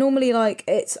 Yeah, normally like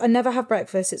I never have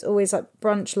breakfast. It's always like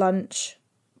brunch, lunch,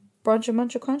 brunch,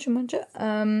 muncher, crunch,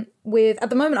 muncher. With, at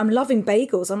the moment, I'm loving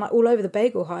bagels. I'm like all over the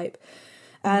bagel hype.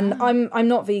 And I'm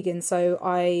not vegan, so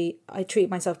I treat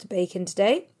myself to bacon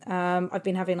today. I've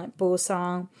been having like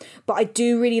boursin, but I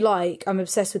do really I'm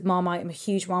obsessed with Marmite. I'm a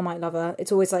huge Marmite lover.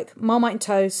 It's always like Marmite and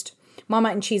toast,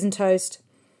 Marmite and cheese and toast,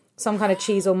 some kind of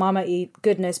cheese or Marmite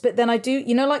goodness. But then I do,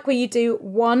 you know, like where you do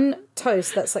one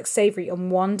toast that's like savoury and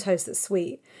one toast that's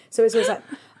sweet. So it's always like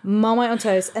Marmite on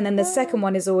toast, and then the second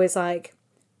one is always like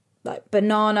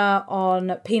banana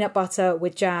on peanut butter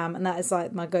with jam, and that is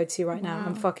like my go-to right now.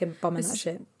 I'm fucking bumming that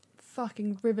shit.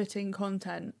 Fucking riveting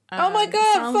content. Oh my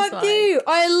god, fuck you!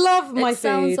 I love my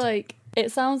food.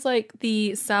 It sounds like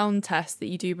the sound test that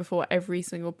you do before every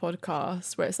single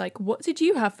podcast, where it's like, what did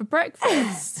you have for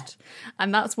breakfast?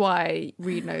 And that's why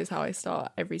Reed knows how I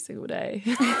start every single day.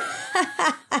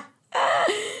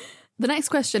 The next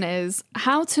question is,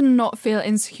 how to not feel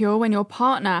insecure when your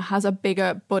partner has a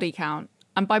bigger body count?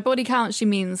 And by body count, she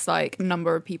means like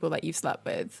number of people that you've slept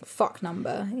with. Fuck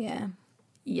number, yeah.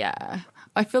 Yeah.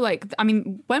 I feel like, I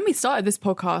mean, when we started this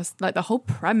podcast, like the whole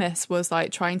premise was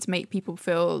like trying to make people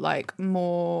feel like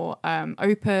more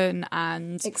open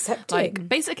and accepting. Like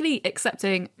basically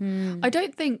accepting. I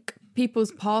don't think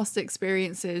people's past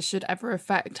experiences should ever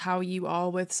affect how you are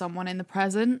with someone in the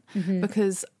present,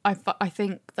 because I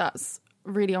think that's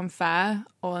really unfair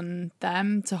on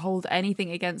them to hold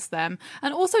anything against them,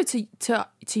 and also to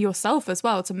yourself as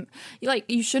well. To like,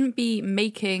 you shouldn't be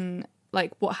making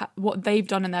like what they've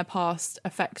done in their past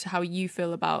affect how you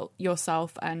feel about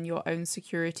yourself and your own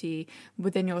security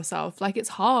within yourself. Like, it's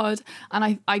hard,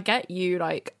 and I get you.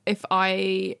 Like, if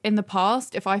I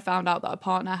found out that a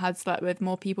partner had slept with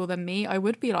more people than me, I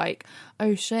would be like,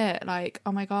 oh shit, like,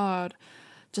 oh my god,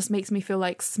 just makes me feel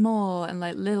like small and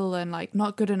like little and like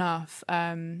not good enough,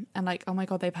 and like, oh my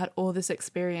god, they've had all this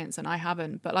experience and I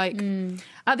haven't. But like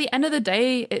at the end of the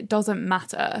day, it doesn't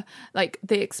matter. Like,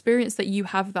 the experience that you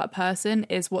have with that person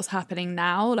is what's happening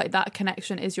now. Like, that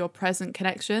connection is your present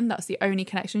connection. That's the only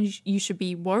connection you should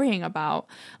be worrying about.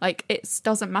 Like, it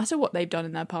doesn't matter what they've done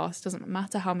in their past. It doesn't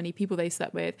matter how many people they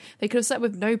slept with. They could have slept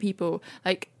with no people.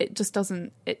 Like, it just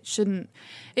doesn't, it shouldn't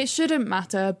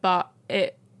matter. But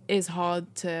it is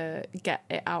hard to get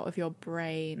it out of your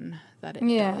brain that it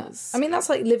does. I mean, that's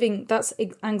like that's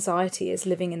anxiety, is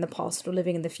living in the past or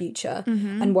living in the future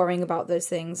and worrying about those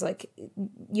things. Like,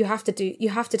 you have to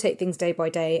take things day by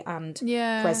day and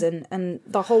present. And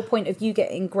the whole point of you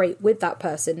getting great with that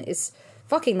person is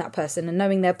fucking that person and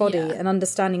knowing their body and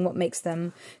understanding what makes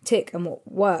them tick and what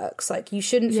works. Like, you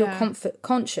shouldn't feel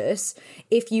conscious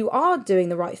if you are doing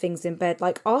the right things in bed,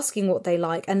 like asking what they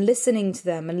like and listening to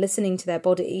them and listening to their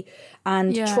body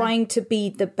and trying to be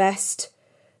the best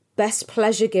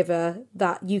pleasure giver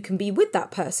that you can be with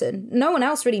that person. No one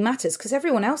else really matters, because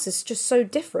everyone else is just so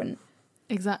different.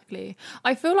 Exactly.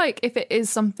 I feel like if it is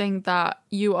something that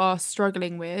you are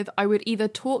struggling with, I would either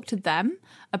talk to them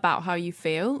about how you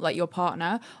feel, like your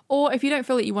partner, or if you don't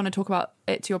feel that you want to talk about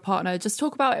it to your partner, just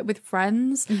talk about it with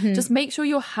friends. Just make sure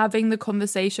you're having the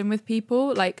conversation with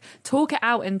people. Like, talk it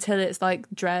out until it's like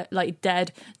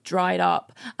dead, dried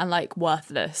up, and like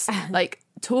worthless. Like,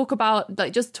 talk about,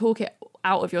 like, just talk it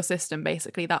out of your system,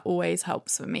 basically. That always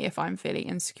helps for me if I'm feeling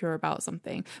insecure about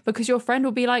something, because your friend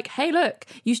will be like, hey, look,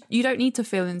 you don't need to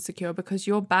feel insecure, because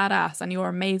you're badass and you're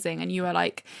amazing and you are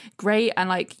like great, and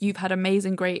like you've had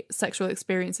amazing great sexual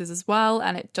experiences as well,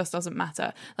 and it just doesn't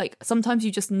matter. Like, sometimes you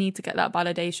just need to get that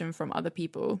validation from other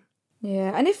people.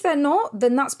 Yeah, and if they're not,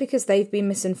 then that's because they've been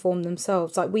misinformed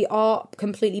themselves. Like, we are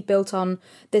completely built on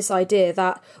this idea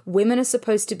that women are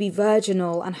supposed to be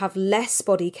virginal and have less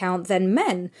body count than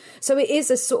men. So it is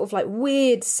a sort of like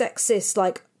weird sexist,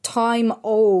 like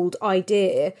time-old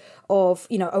idea of,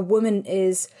 you know, a woman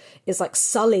is like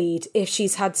sullied if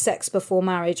she's had sex before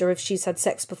marriage, or if she's had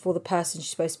sex before the person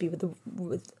she's supposed to be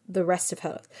with the rest of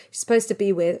her, she's supposed to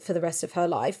be with for the rest of her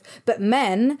life. But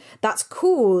men, that's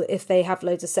cool if they have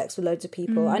loads of sex with loads of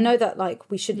people. I know that, like,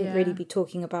 we shouldn't really be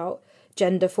talking about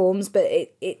gender forms, but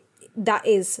it that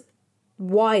is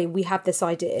why we have this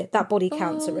idea that body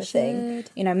counts are a thing.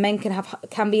 You know, men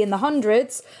can be in the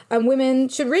hundreds, and women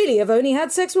should really have only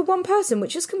had sex with one person,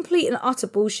 which is complete and utter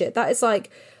bullshit. That is like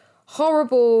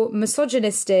horrible,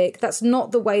 misogynistic. That's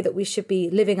not the way that we should be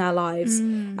living our lives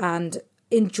and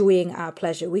enjoying our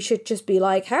pleasure. We should just be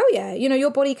like, hell yeah, you know,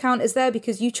 your body count is there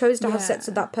because you chose to have sex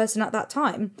with that person at that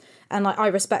time, and like, I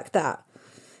respect that.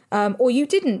 Or you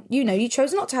didn't, you know, you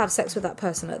chose not to have sex with that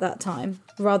person at that time,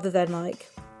 rather than like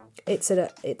it's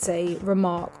a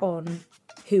remark on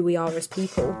who we are as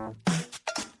people.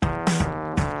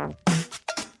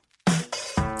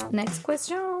 Next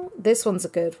question. This one's a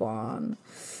good one.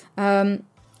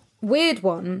 Weird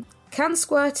one. Can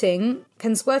squirting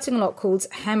a lot cause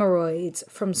hemorrhoids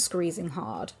from squeezing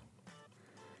hard?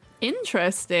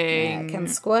 Interesting. Yeah, can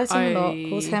squirting a lot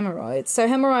cause hemorrhoids? So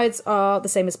hemorrhoids are the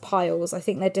same as piles. I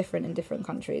think they're different in different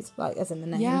countries, like as in the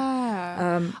name.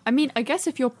 Yeah. I mean, I guess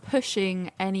if you're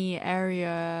pushing any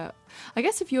area, I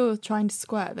guess if you're trying to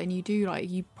squirt, then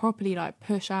you properly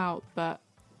push out, but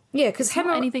yeah, because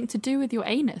not anything to do with your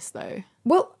anus though.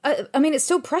 Well, I mean, it's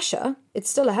still pressure. It's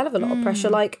still a hell of a lot of pressure.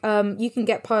 Like, you can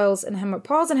get piles and hemorrhoids.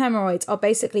 Piles and hemorrhoids are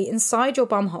basically inside your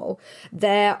bumhole.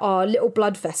 There are little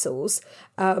blood vessels,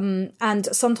 and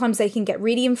sometimes they can get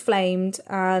really inflamed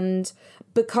and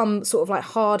become sort of like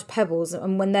hard pebbles.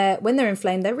 And when they're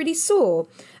inflamed, they're really sore.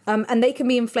 And they can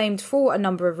be inflamed for a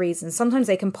number of reasons. Sometimes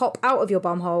they can pop out of your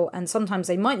bumhole, and sometimes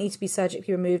they might need to be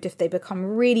surgically removed if they become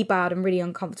really bad and really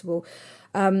uncomfortable.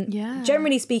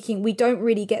 Generally speaking, we don't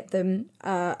really get them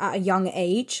at a young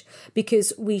age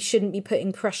because we shouldn't be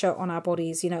putting pressure on our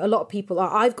bodies. You know, a lot of people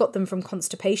I've got them from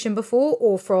constipation before,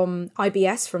 or from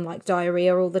IBS, from like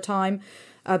diarrhea all the time,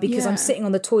 because I'm sitting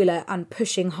on the toilet and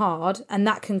pushing hard, and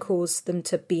that can cause them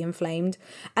to be inflamed.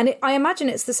 And I imagine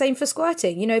it's the same for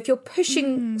squirting. You know, if you're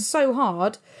pushing so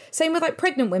hard, same with like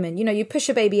pregnant women, you know, you push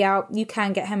a baby out, you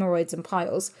can get hemorrhoids and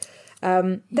piles.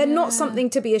 They're not something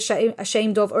to be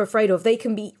ashamed of or afraid of. They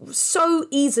can be so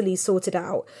easily sorted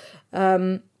out.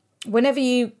 Whenever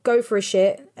you go for a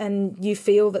shit and you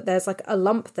feel that there's like a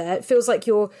lump there, it feels like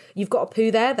you've got a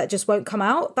poo there that just won't come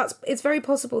out. It's very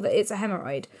possible that it's a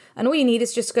hemorrhoid. And all you need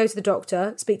is just to go to the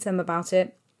doctor, speak to them about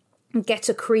it, and get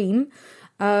a cream.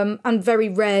 And very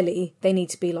rarely they need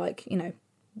to be like, you know,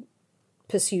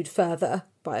 pursued further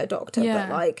by a doctor. Yeah.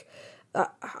 But like,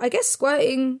 I guess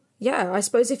squirting... Yeah, I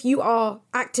suppose if you are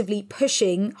actively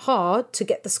pushing hard to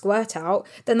get the squirt out,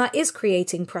 then that is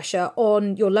creating pressure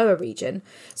on your lower region.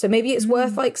 So maybe it's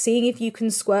worth like seeing if you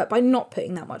can squirt by not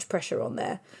putting that much pressure on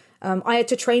there. I had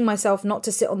to train myself not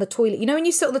to sit on the toilet. You know, when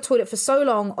you sit on the toilet for so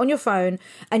long on your phone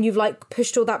and you've like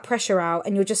pushed all that pressure out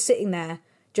and you're just sitting there,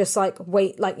 just like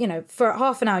wait, like, you know, for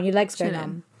half an hour and your legs go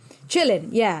numb. Chilling,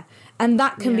 yeah. And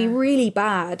that can be really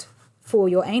bad for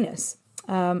your anus.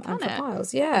 And for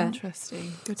piles,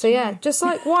 Interesting. Good so yeah, just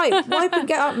like wipe and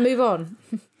get up and move on.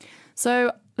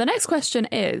 So the next question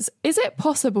is it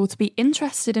possible to be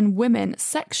interested in women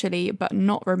sexually but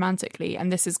not romantically?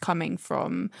 And this is coming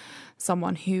from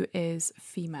someone who is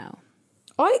female.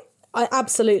 I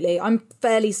absolutely, I'm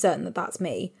fairly certain that that's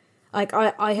me. Like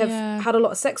I have had a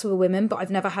lot of sex with women, but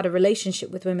I've never had a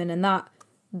relationship with women, and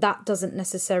that doesn't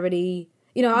necessarily,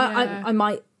 you know, I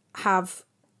might have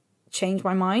change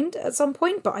my mind at some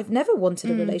point, but I've never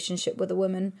wanted a relationship with a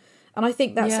woman. And I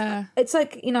think that's it's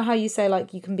like, you know how you say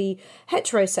like you can be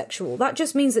heterosexual, that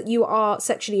just means that you are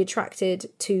sexually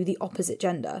attracted to the opposite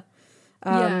gender,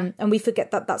 and we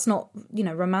forget that that's not, you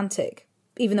know, romantic,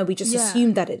 even though we just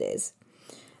assume that it is.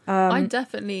 I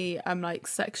definitely am like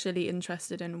sexually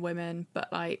interested in women, but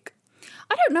like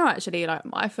I don't know, actually, like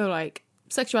I feel like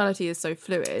sexuality is so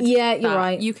fluid. Yeah, you're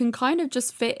right. You can kind of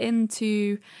just fit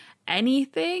into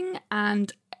anything,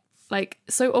 and like,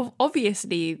 so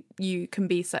obviously you can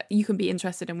be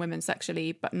interested in women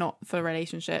sexually but not for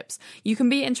relationships. You can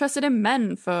be interested in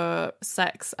men for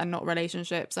sex and not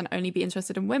relationships, and only be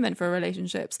interested in women for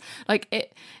relationships. Like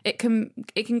it can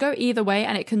go either way,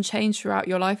 and it can change throughout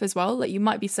your life as well. Like you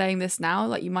might be saying this now,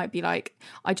 like you might be like,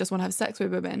 I just want to have sex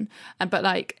with women, but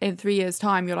like in 3 years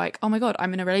time you're like, oh my god,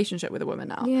 I'm in a relationship with a woman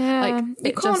now. Like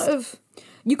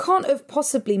you can't have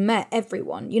possibly met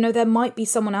everyone. You know, there might be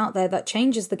someone out there that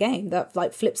changes the game, that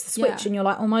like flips the switch, and you're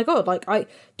like, oh my god, like I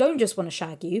don't just want to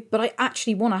shag you, but I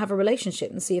actually want to have a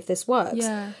relationship and see if this works.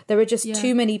 Yeah. There are just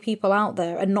too many people out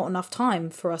there and not enough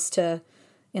time for us to,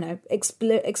 you know,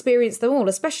 experience them all,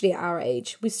 especially at our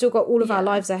age. We've still got all of our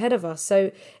lives ahead of us.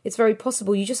 So it's very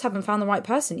possible you just haven't found the right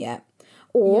person yet.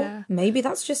 Or maybe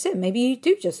that's just it. Maybe you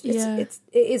do just, it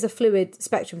is a fluid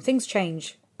spectrum. Things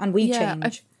change and we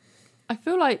change. I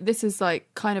feel like this is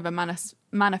like kind of a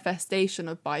manifestation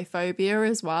of biphobia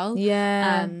as well.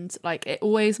 Yeah. And like it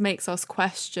always makes us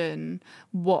question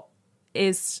what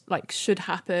is like should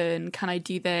happen. Can I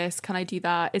do this? Can I do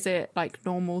that? Is it like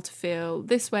normal to feel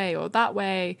this way or that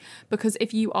way? Because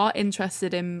if you are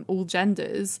interested in all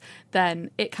genders,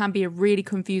 then it can be a really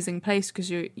confusing place,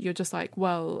 because you're just like,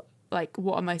 well, like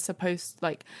what am I supposed,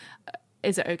 like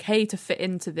is it okay to fit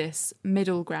into this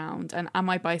middle ground? And am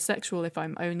I bisexual if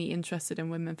I'm only interested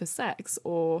in women for sex?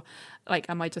 Or like,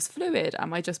 am I just fluid?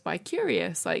 Am I just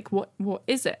bi-curious? Like, what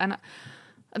is it? And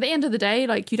at the end of the day,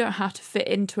 like, you don't have to fit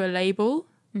into a label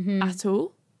at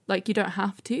all. Like, you don't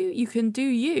have to. You can do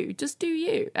you. Just do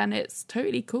you. And it's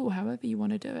totally cool however you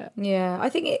want to do it. Yeah, I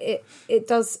think it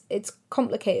does. It's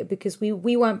complicated because we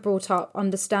weren't brought up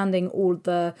understanding all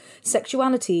the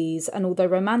sexualities and all the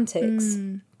romantics.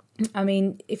 I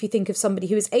mean, if you think of somebody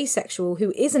who is asexual,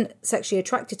 who isn't sexually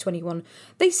attracted to anyone,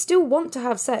 they still want to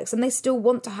have sex and they still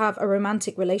want to have a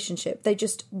romantic relationship.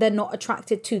 They're not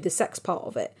attracted to the sex part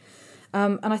of it.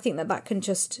 And I think that can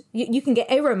just... You can get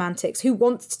aromantics who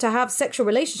want to have sexual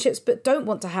relationships but don't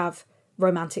want to have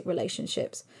romantic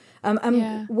relationships.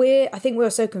 I think we're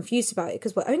so confused about it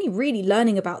because we're only really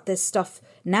learning about this stuff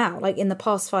now, like in the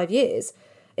past 5 years.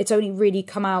 It's only really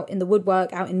come out in the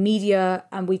woodwork, out in media,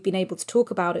 and we've been able to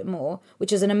talk about it more,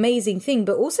 which is an amazing thing,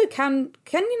 but also can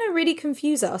really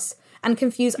confuse us and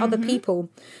confuse other people.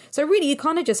 So really, you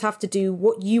kind of just have to do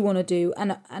what you want to do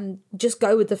and just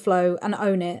go with the flow and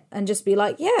own it and just be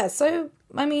like, yeah, so,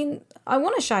 I mean, I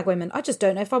want to shag women. I just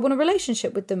don't know if I want a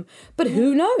relationship with them. But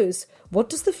who knows? What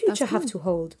does the future have to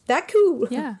hold? That cool.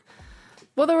 Yeah.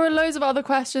 Well, there were loads of other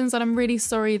questions, and I'm really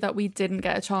sorry that we didn't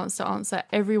get a chance to answer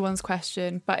everyone's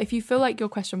question. But if you feel like your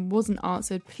question wasn't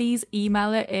answered, please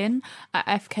email it in at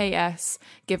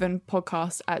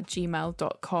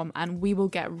fksgivenpodcast@gmail.com, and we will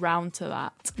get round to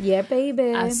that. Yeah,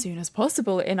 baby. As soon as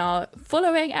possible in our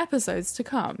following episodes to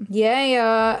come.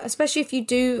 Yeah. Especially if you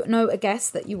do know a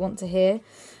guest that you want to hear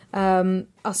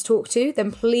us talk to,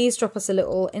 then please drop us a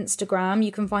little Instagram.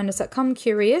 You can find us at Come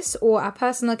Curious or our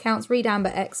personal accounts, Read Amber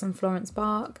X and Florence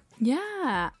Bark.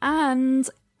 Yeah, and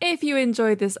if you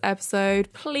enjoyed this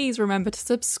episode, please remember to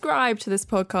subscribe to this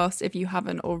podcast if you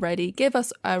haven't already. Give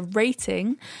us a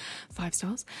rating, 5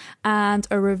 stars, and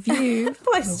a review.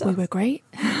 5 stars. We were great.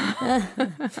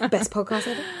 Best podcast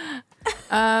ever.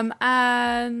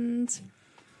 And...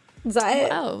 Is that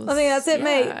it? Else? I think that's it,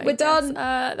 mate. We're done.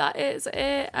 That is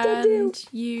it. And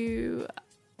you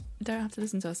don't have to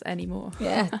listen to us anymore.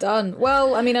 Yeah, done.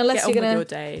 Well, I mean, unless you're gonna... your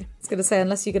day. I was gonna say,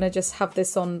 unless you're gonna just have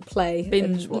this on play.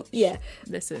 Binge watch. Yeah.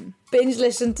 Listen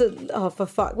to... Oh, for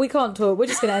fuck. We can't talk. We're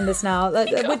just gonna end this now.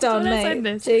 We're done, mate. End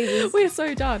this. Jesus. We're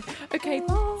so done. Okay,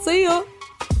 bye. See ya.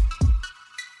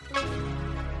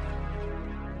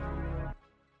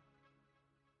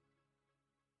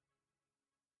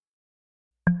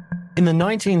 In the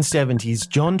 1970s,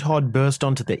 John Todd burst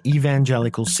onto the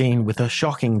evangelical scene with a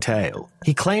shocking tale.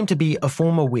 He claimed to be a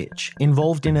former witch,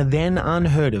 involved in a then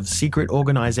unheard-of secret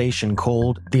organization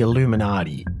called the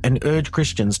Illuminati, and urged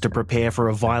Christians to prepare for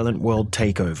a violent world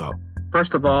takeover.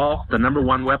 First of all, the number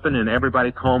one weapon in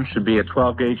everybody's home should be a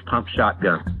 12-gauge pump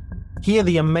shotgun. Hear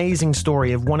the amazing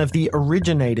story of one of the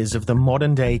originators of the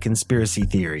modern-day conspiracy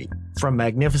theory. From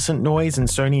Magnificent Noise and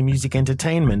Sony Music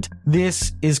Entertainment,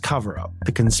 this is Cover Up,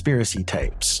 the Conspiracy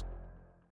Tapes.